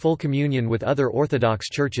Church in full communion with other Orthodox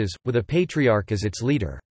churches, with a patriarch as its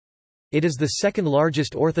leader. It is the second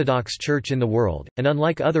largest Orthodox Church in the world, and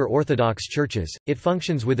unlike other Orthodox churches, it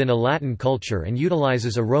functions within a Latin culture and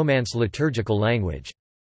utilizes a Romance liturgical language.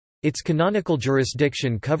 Its canonical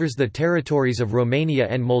jurisdiction covers the territories of Romania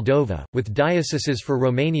and Moldova, with dioceses for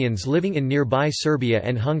Romanians living in nearby Serbia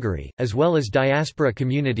and Hungary, as well as diaspora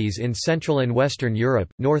communities in Central and Western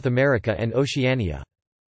Europe, North America and Oceania.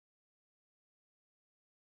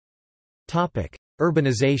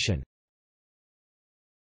 Urbanization.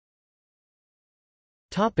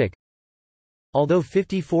 Although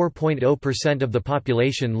 54.0% of the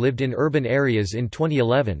population lived in urban areas in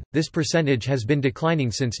 2011, this percentage has been declining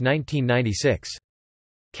since 1996.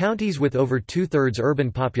 Counties with over two-thirds urban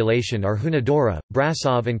population are Hunedoara,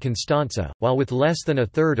 Brasov and Constanța, while with less than a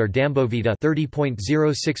third are Dâmbovița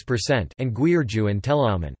 30.06% and Giurgiu and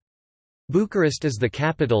Teleaman. Bucharest is the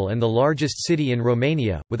capital and the largest city in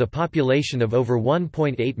Romania, with a population of over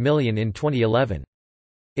 1.8 million in 2011.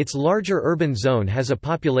 Its larger urban zone has a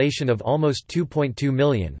population of almost 2.2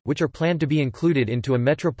 million, which are planned to be included into a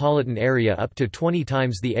metropolitan area up to 20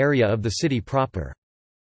 times the area of the city proper.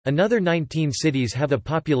 Another 19 cities have a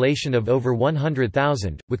population of over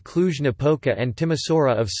 100,000, with Cluj-Napoca and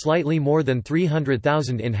Timisoara of slightly more than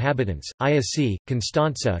 300,000 inhabitants, Iasi,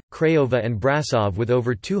 Constanța, Craiova and Brasov with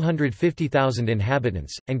over 250,000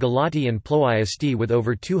 inhabitants, and Galati and Ploiești with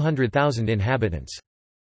over 200,000 inhabitants.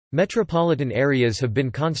 Metropolitan areas have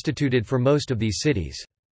been constituted for most of these cities.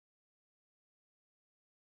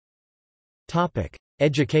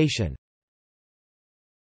 Education.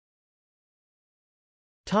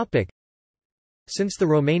 Since the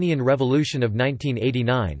Romanian Revolution of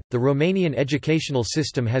 1989, the Romanian educational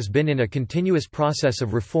system has been in a continuous process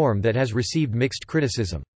of reform that has received mixed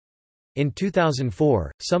criticism. In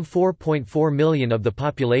 2004, some 4.4 million of the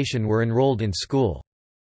population were enrolled in school.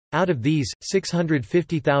 Out of these,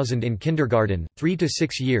 650,000 in kindergarten, 3 to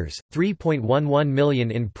 6 years, 3.11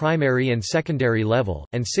 million in primary and secondary level,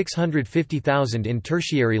 and 650,000 in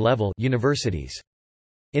tertiary level universities.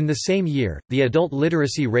 In the same year, the adult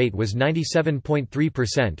literacy rate was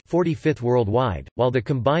 97.3%, 45th worldwide, while the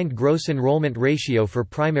combined gross enrollment ratio for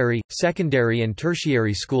primary, secondary and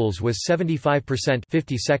tertiary schools was 75%,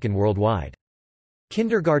 52nd worldwide.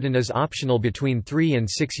 Kindergarten is optional between 3 and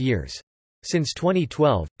 6 years. Since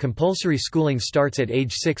 2012, compulsory schooling starts at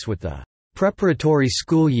age 6 with the preparatory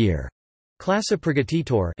school year Clasa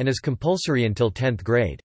Pregătitor and is compulsory until 10th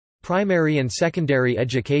grade. Primary and secondary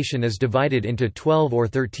education is divided into 12 or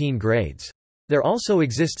 13 grades. There also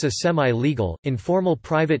exists a semi-legal, informal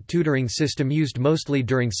private tutoring system used mostly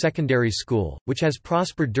during secondary school, which has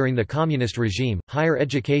prospered during the communist regime. Higher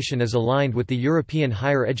education is aligned with the European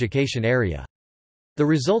higher education area. The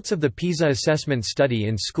results of the PISA assessment study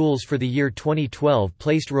in schools for the year 2012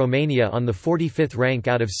 placed Romania on the 45th rank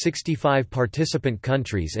out of 65 participant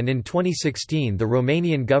countries, and in 2016 the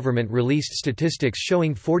Romanian government released statistics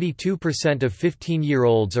showing 42% of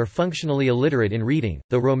 15-year-olds are functionally illiterate in reading,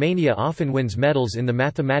 though Romania often wins medals in the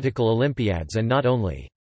mathematical Olympiads and not only.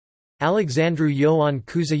 Alexandru Ioan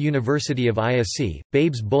Cuza University of IAC,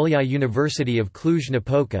 Babes Bolyai University of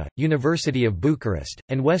Cluj-Napoca, University of Bucharest,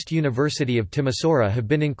 and West University of Timisoara have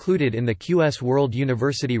been included in the QS World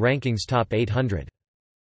University Rankings Top 800.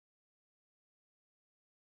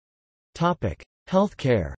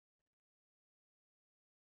 Healthcare.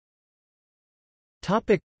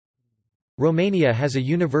 Romania has a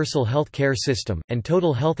universal health care system, and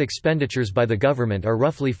total health expenditures by the government are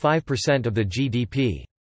roughly 5% of the GDP.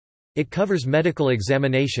 It covers medical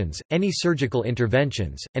examinations, any surgical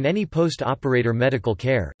interventions, and any post-operator medical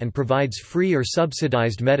care, and provides free or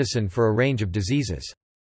subsidized medicine for a range of diseases.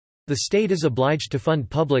 The state is obliged to fund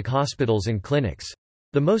public hospitals and clinics.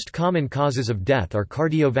 The most common causes of death are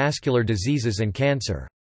cardiovascular diseases and cancer.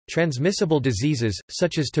 Transmissible diseases,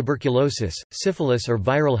 such as tuberculosis, syphilis or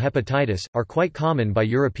viral hepatitis, are quite common by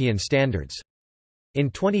European standards. In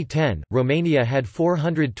 2010, Romania had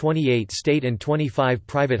 428 state and 25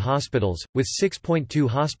 private hospitals, with 6.2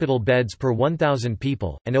 hospital beds per 1,000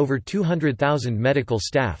 people, and over 200,000 medical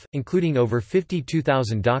staff, including over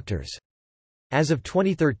 52,000 doctors. As of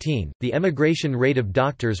 2013, the emigration rate of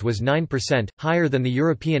doctors was 9%, higher than the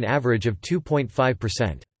European average of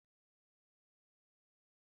 2.5%.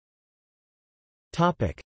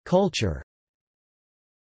 Culture.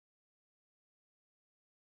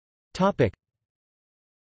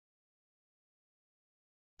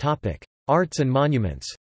 Arts and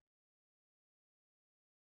monuments.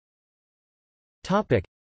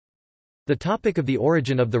 The topic of the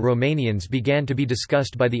origin of the Romanians began to be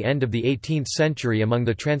discussed by the end of the 18th century among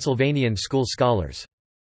the Transylvanian school scholars.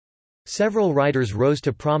 Several writers rose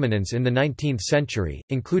to prominence in the 19th century,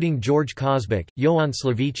 including George Cosbac, Ioan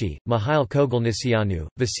Slavici, Mihail Cogălnicianu,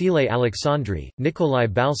 Vasile Alexandri, Nicolae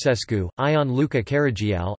Balcescu, Ion Luca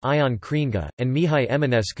Caragiale, Ion Cringa, and Mihai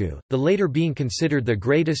Eminescu, the later being considered the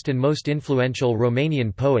greatest and most influential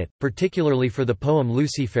Romanian poet, particularly for the poem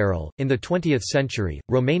Luciferul. In the 20th century,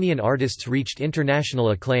 Romanian artists reached international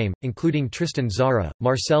acclaim, including Tristan Tzara,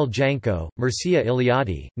 Marcel Janco, Mircea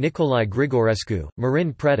Eliade, Nicolae Grigorescu,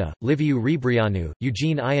 Marin Preda, Liviu Rebreanu,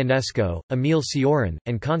 Eugene Ionesco, Emil Cioran,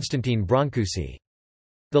 and Constantine Brancusi.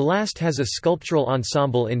 The last has a sculptural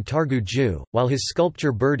ensemble in Târgu Jiu, while his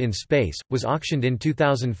sculpture Bird in Space was auctioned in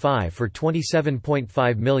 2005 for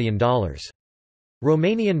 $27.5 million.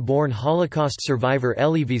 Romanian-born Holocaust survivor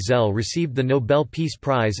Elie Wiesel received the Nobel Peace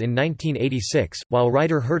Prize in 1986, while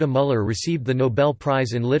writer Herta Müller received the Nobel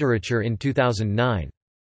Prize in Literature in 2009.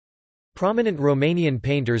 Prominent Romanian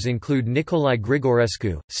painters include Nicolae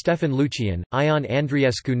Grigorescu, Stefan Lucian, Ion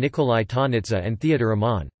Andriescu, Nicolae Tonitza and Theodor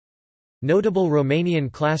Aman. Notable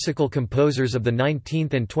Romanian classical composers of the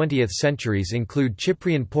 19th and 20th centuries include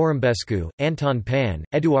Ciprian Porumbescu, Anton Pan,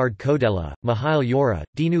 Eduard Codela, Mihail Iora,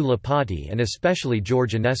 Dinu Lipati and especially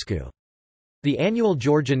George Enescu. The annual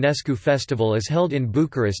George Enescu Festival is held in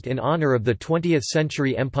Bucharest in honor of the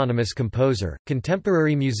 20th-century eponymous composer.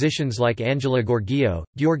 Contemporary musicians like Angela Gorghio,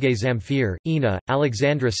 Gheorghe Zamfir, Ina,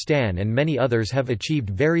 Alexandra Stan and many others have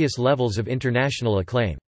achieved various levels of international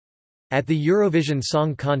acclaim. At the Eurovision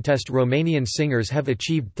Song Contest, Romanian singers have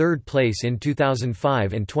achieved third place in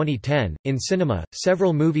 2005 and 2010. In cinema,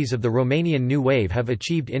 several movies of the Romanian New Wave have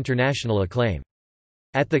achieved international acclaim.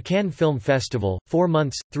 At the Cannes Film Festival, 4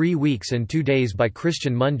 months, 3 weeks and 2 days by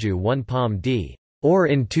Christian Mungiu won Palme d'Or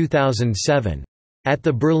in 2007. At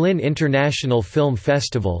the Berlin International Film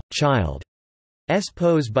Festival, Child's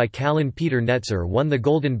Pose by Calin Peter Netzer won the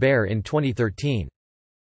Golden Bear in 2013.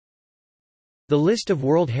 The list of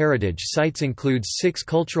World Heritage Sites includes 6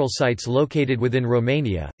 cultural sites located within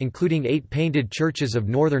Romania, including 8 painted churches of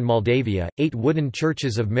northern Moldavia, 8 wooden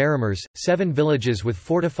churches of Maramureș, 7 villages with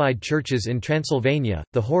fortified churches in Transylvania,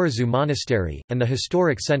 the Horezu Monastery, and the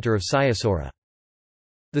historic center of Siașora.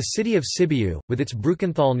 The city of Sibiu, with its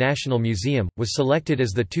Brukenthal National Museum, was selected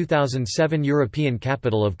as the 2007 European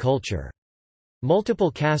Capital of Culture. Multiple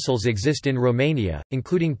castles exist in Romania,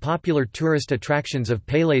 including popular tourist attractions of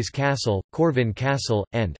Pele's Castle, Corvin Castle,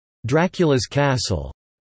 and Dracula's Castle.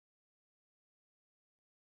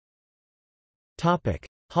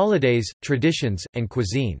 Holidays, traditions, and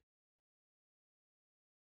cuisine.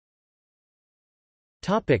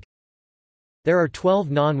 There are 12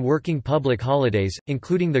 non-working public holidays,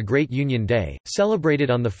 including the Great Union Day, celebrated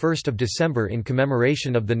on 1 December in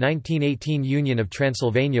commemoration of the 1918 Union of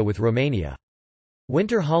Transylvania with Romania.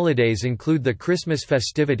 Winter holidays include the Christmas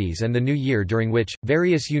festivities and the New Year, during which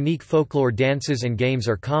various unique folklore dances and games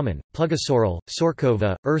are common: Plugasorul,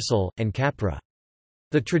 Sorcova, Ursul, and Capra.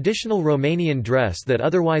 The traditional Romanian dress that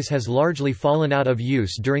otherwise has largely fallen out of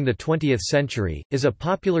use during the 20th century, is a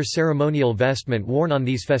popular ceremonial vestment worn on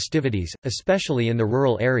these festivities, especially in the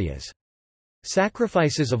rural areas.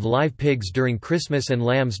 Sacrifices of live pigs during Christmas and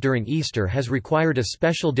lambs during Easter has required a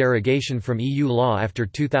special derogation from EU law after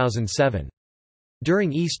 2007.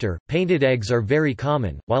 During Easter, painted eggs are very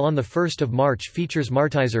common, while on 1 March features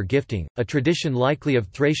Martizer gifting, a tradition likely of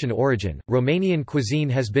Thracian origin. Romanian cuisine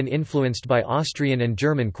has been influenced by Austrian and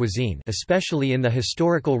German cuisine, especially in the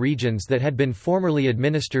historical regions that had been formerly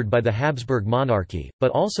administered by the Habsburg monarchy,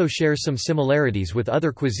 but also shares some similarities with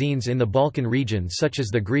other cuisines in the Balkan region such as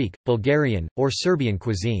the Greek, Bulgarian, or Serbian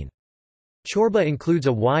cuisine. Ciorba includes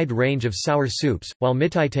a wide range of sour soups, while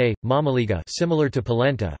mitaite, mamaliga similar to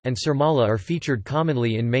polenta, and sarmala are featured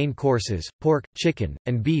commonly in main courses. Pork, chicken,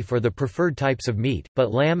 and beef are the preferred types of meat,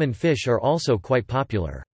 but lamb and fish are also quite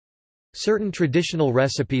popular. Certain traditional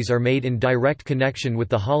recipes are made in direct connection with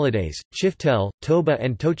the holidays: chiftel, toba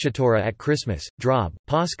and tochatora at Christmas, drob,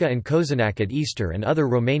 pasca and kozanak at Easter and other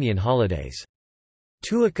Romanian holidays.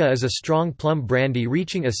 Tuica is a strong plum brandy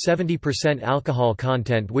reaching a 70% alcohol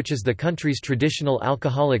content, which is the country's traditional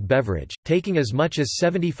alcoholic beverage, taking as much as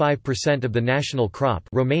 75% of the national crop.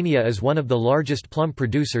 Romania is one of the largest plum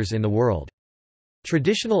producers in the world.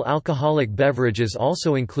 Traditional alcoholic beverages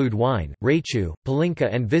also include wine, rachiu,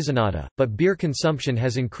 palinka and vizinata, but beer consumption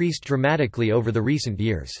has increased dramatically over the recent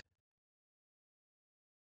years.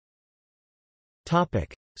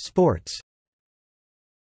 Sports.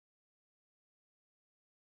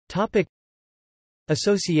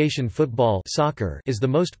 Association football soccer is the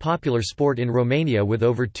most popular sport in Romania with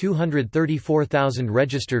over 234,000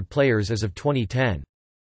 registered players as of 2010.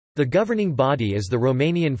 The governing body is the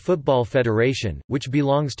Romanian Football Federation, which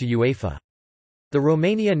belongs to UEFA. The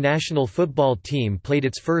Romania national football team played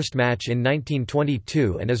its first match in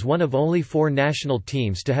 1922 and is one of only 4 national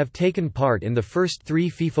teams to have taken part in the first 3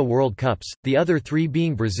 FIFA World Cups, the other 3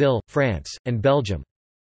 being Brazil, France, and Belgium.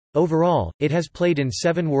 Overall, it has played in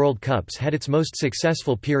 7 World Cups, had its most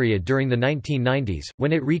successful period during the 1990s,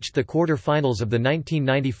 when it reached the quarter-finals of the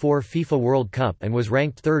 1994 FIFA World Cup and was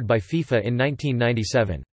ranked 3rd by FIFA in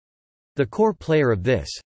 1997. The core player of this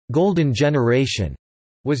 «golden generation»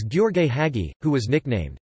 was Gheorghe Hagi, who was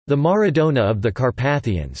nicknamed «the Maradona of the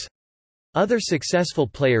Carpathians». Other successful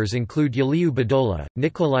players include Iuliu Badola,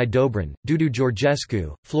 Nicolae Dobrin, Dudu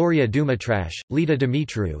Georgescu, Floria Dumitraș, Lita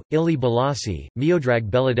Dumitru, Ili Balasi, Miodrag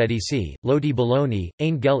Belededisi, Lodi Baloni,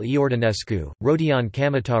 Angel Iordănescu, Rodion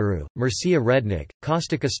Camataru, Mircea Rednic,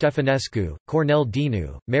 Costica Stefanescu, Cornel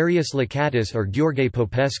Dinu, Marius Lacatus or Gheorghe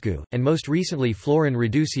Popescu, and most recently Florin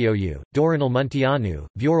Raducioiu, Dorinel Munteanu,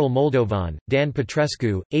 Viorel Moldovan, Dan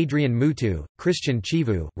Petrescu, Adrian Mutu, Christian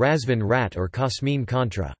Chivu, Razvan Rat or Cosmin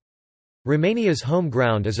Contra. Romania's home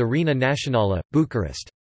ground is Arena Națională, Bucharest.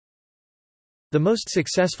 The most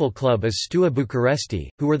successful club is Steaua Bucuresti,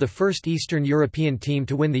 who were the first Eastern European team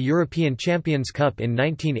to win the European Champions Cup in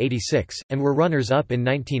 1986, and were runners-up in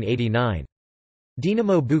 1989.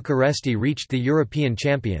 Dinamo Bucuresti reached the European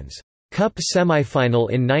Champions' Cup semi-final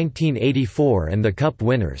in 1984 and the Cup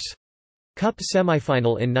Winners' Cup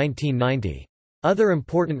semi-final in 1990. Other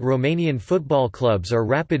important Romanian football clubs are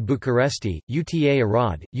Rapid Bucuresti, UTA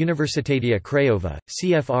Arad, Universitatea Craiova,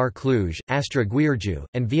 CFR Cluj, Astra Giurgiu,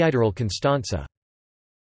 and Viitorul Constanța.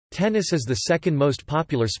 Tennis is the second most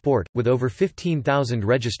popular sport, with over 15,000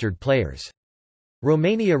 registered players.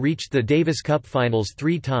 Romania reached the Davis Cup finals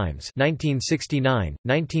 3 times: 1969,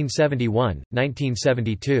 1971,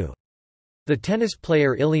 1972. The tennis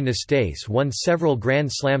player Ilie Nastase won several Grand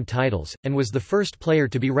Slam titles, and was the first player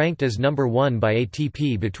to be ranked as number 1 by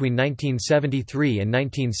ATP between 1973 and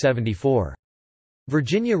 1974.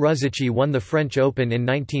 Virginia Ruzici won the French Open in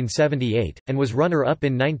 1978, and was runner-up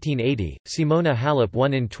in 1980. Simona Halep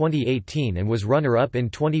won in 2018 and was runner-up in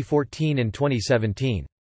 2014 and 2017.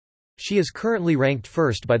 She is currently ranked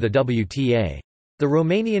first by the WTA. The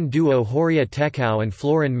Romanian duo Horia Tecau and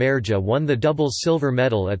Florin Mergea won the doubles silver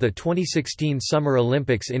medal at the 2016 Summer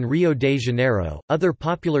Olympics in Rio de Janeiro. Other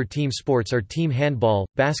popular team sports are team handball,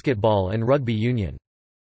 basketball, and rugby union.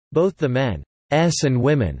 Both the men's and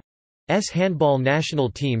women's handball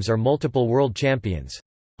national teams are multiple world champions.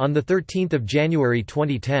 On 13 January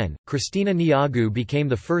 2010, Cristina Neagu became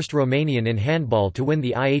the first Romanian in handball to win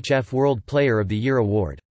the IHF World Player of the Year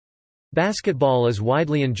award. Basketball is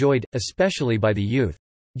widely enjoyed, especially by the youth.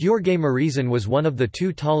 Gheorghe Marizan was one of the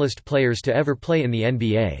 2 tallest players to ever play in the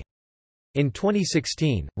NBA. In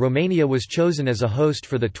 2016, Romania was chosen as a host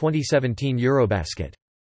for the 2017 Eurobasket.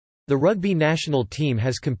 The rugby national team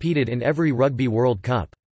has competed in every Rugby World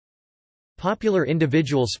Cup. Popular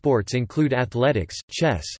individual sports include athletics,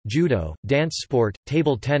 chess, judo, dance sport,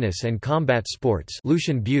 table tennis and combat sports.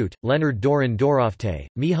 Lucian Bute, Leonard Doran Dorofte,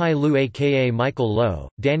 Mihai Lu aka Michael Lowe,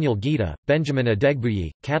 Daniel Gita, Benjamin Adegbuyi,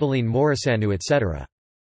 Catalin Morisanu etc.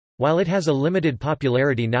 While it has a limited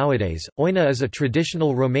popularity nowadays, Oina is a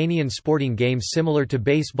traditional Romanian sporting game similar to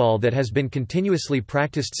baseball that has been continuously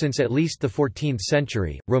practiced since at least the 14th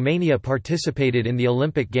century. Romania participated in the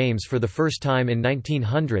Olympic Games for the first time in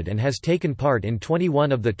 1900 and has taken part in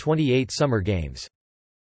 21 of the 28 Summer Games.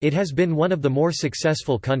 It has been one of the more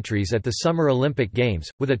successful countries at the Summer Olympic Games,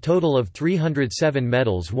 with a total of 307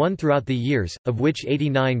 medals won throughout the years, of which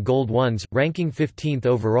 89 gold ones, ranking 15th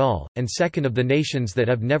overall, and second of the nations that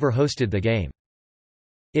have never hosted the game.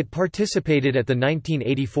 It participated at the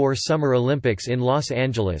 1984 Summer Olympics in Los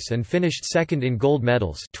Angeles and finished second in gold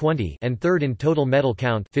medals 20 and third in total medal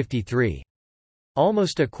count 53.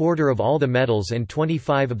 Almost a quarter of all the medals and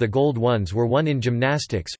 25 of the gold ones were won in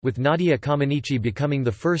gymnastics, with Nadia Comaneci becoming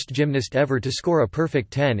the first gymnast ever to score a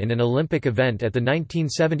perfect 10 in an Olympic event at the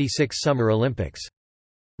 1976 Summer Olympics.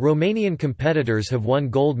 Romanian competitors have won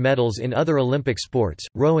gold medals in other Olympic sports: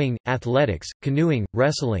 rowing, athletics, canoeing,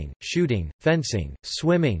 wrestling, shooting, fencing,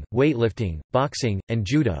 swimming, weightlifting, boxing, and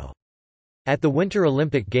judo. At the Winter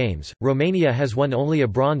Olympic Games, Romania has won only a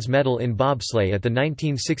bronze medal in bobsleigh at the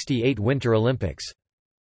 1968 Winter Olympics.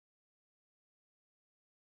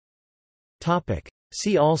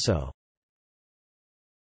 See also: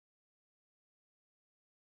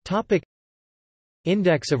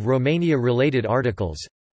 Index of Romania-related articles,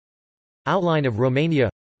 Outline of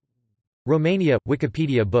Romania, Romania –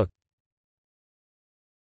 Wikipedia book.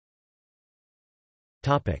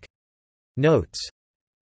 Notes.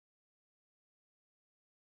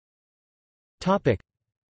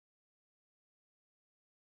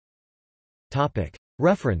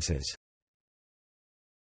 References.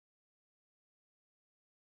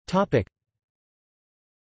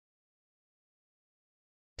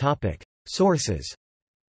 Sources.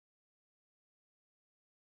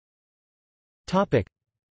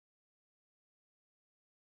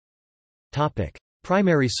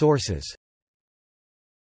 Primary sources.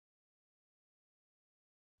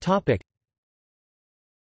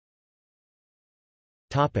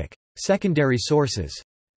 Secondary sources.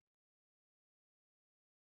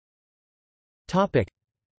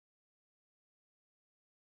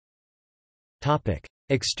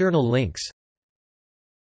 External links.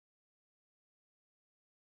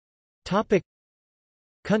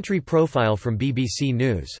 Country profile from BBC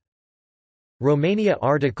News. Romania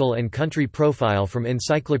article and country profile from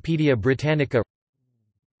Encyclopaedia Britannica.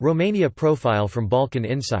 Romania profile from Balkan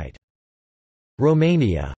Insight.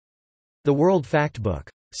 Romania, the World Factbook.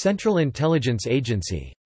 Central Intelligence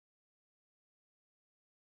Agency.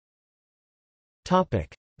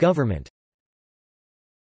 Government.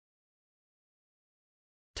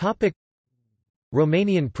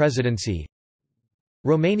 Romanian presidency.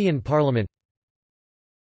 Romanian parliament.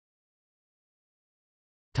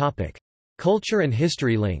 Culture and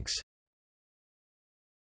history links.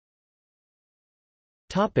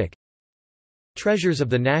 Treasures of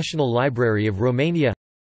the National Library of Romania.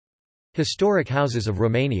 Historic houses of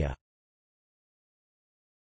Romania.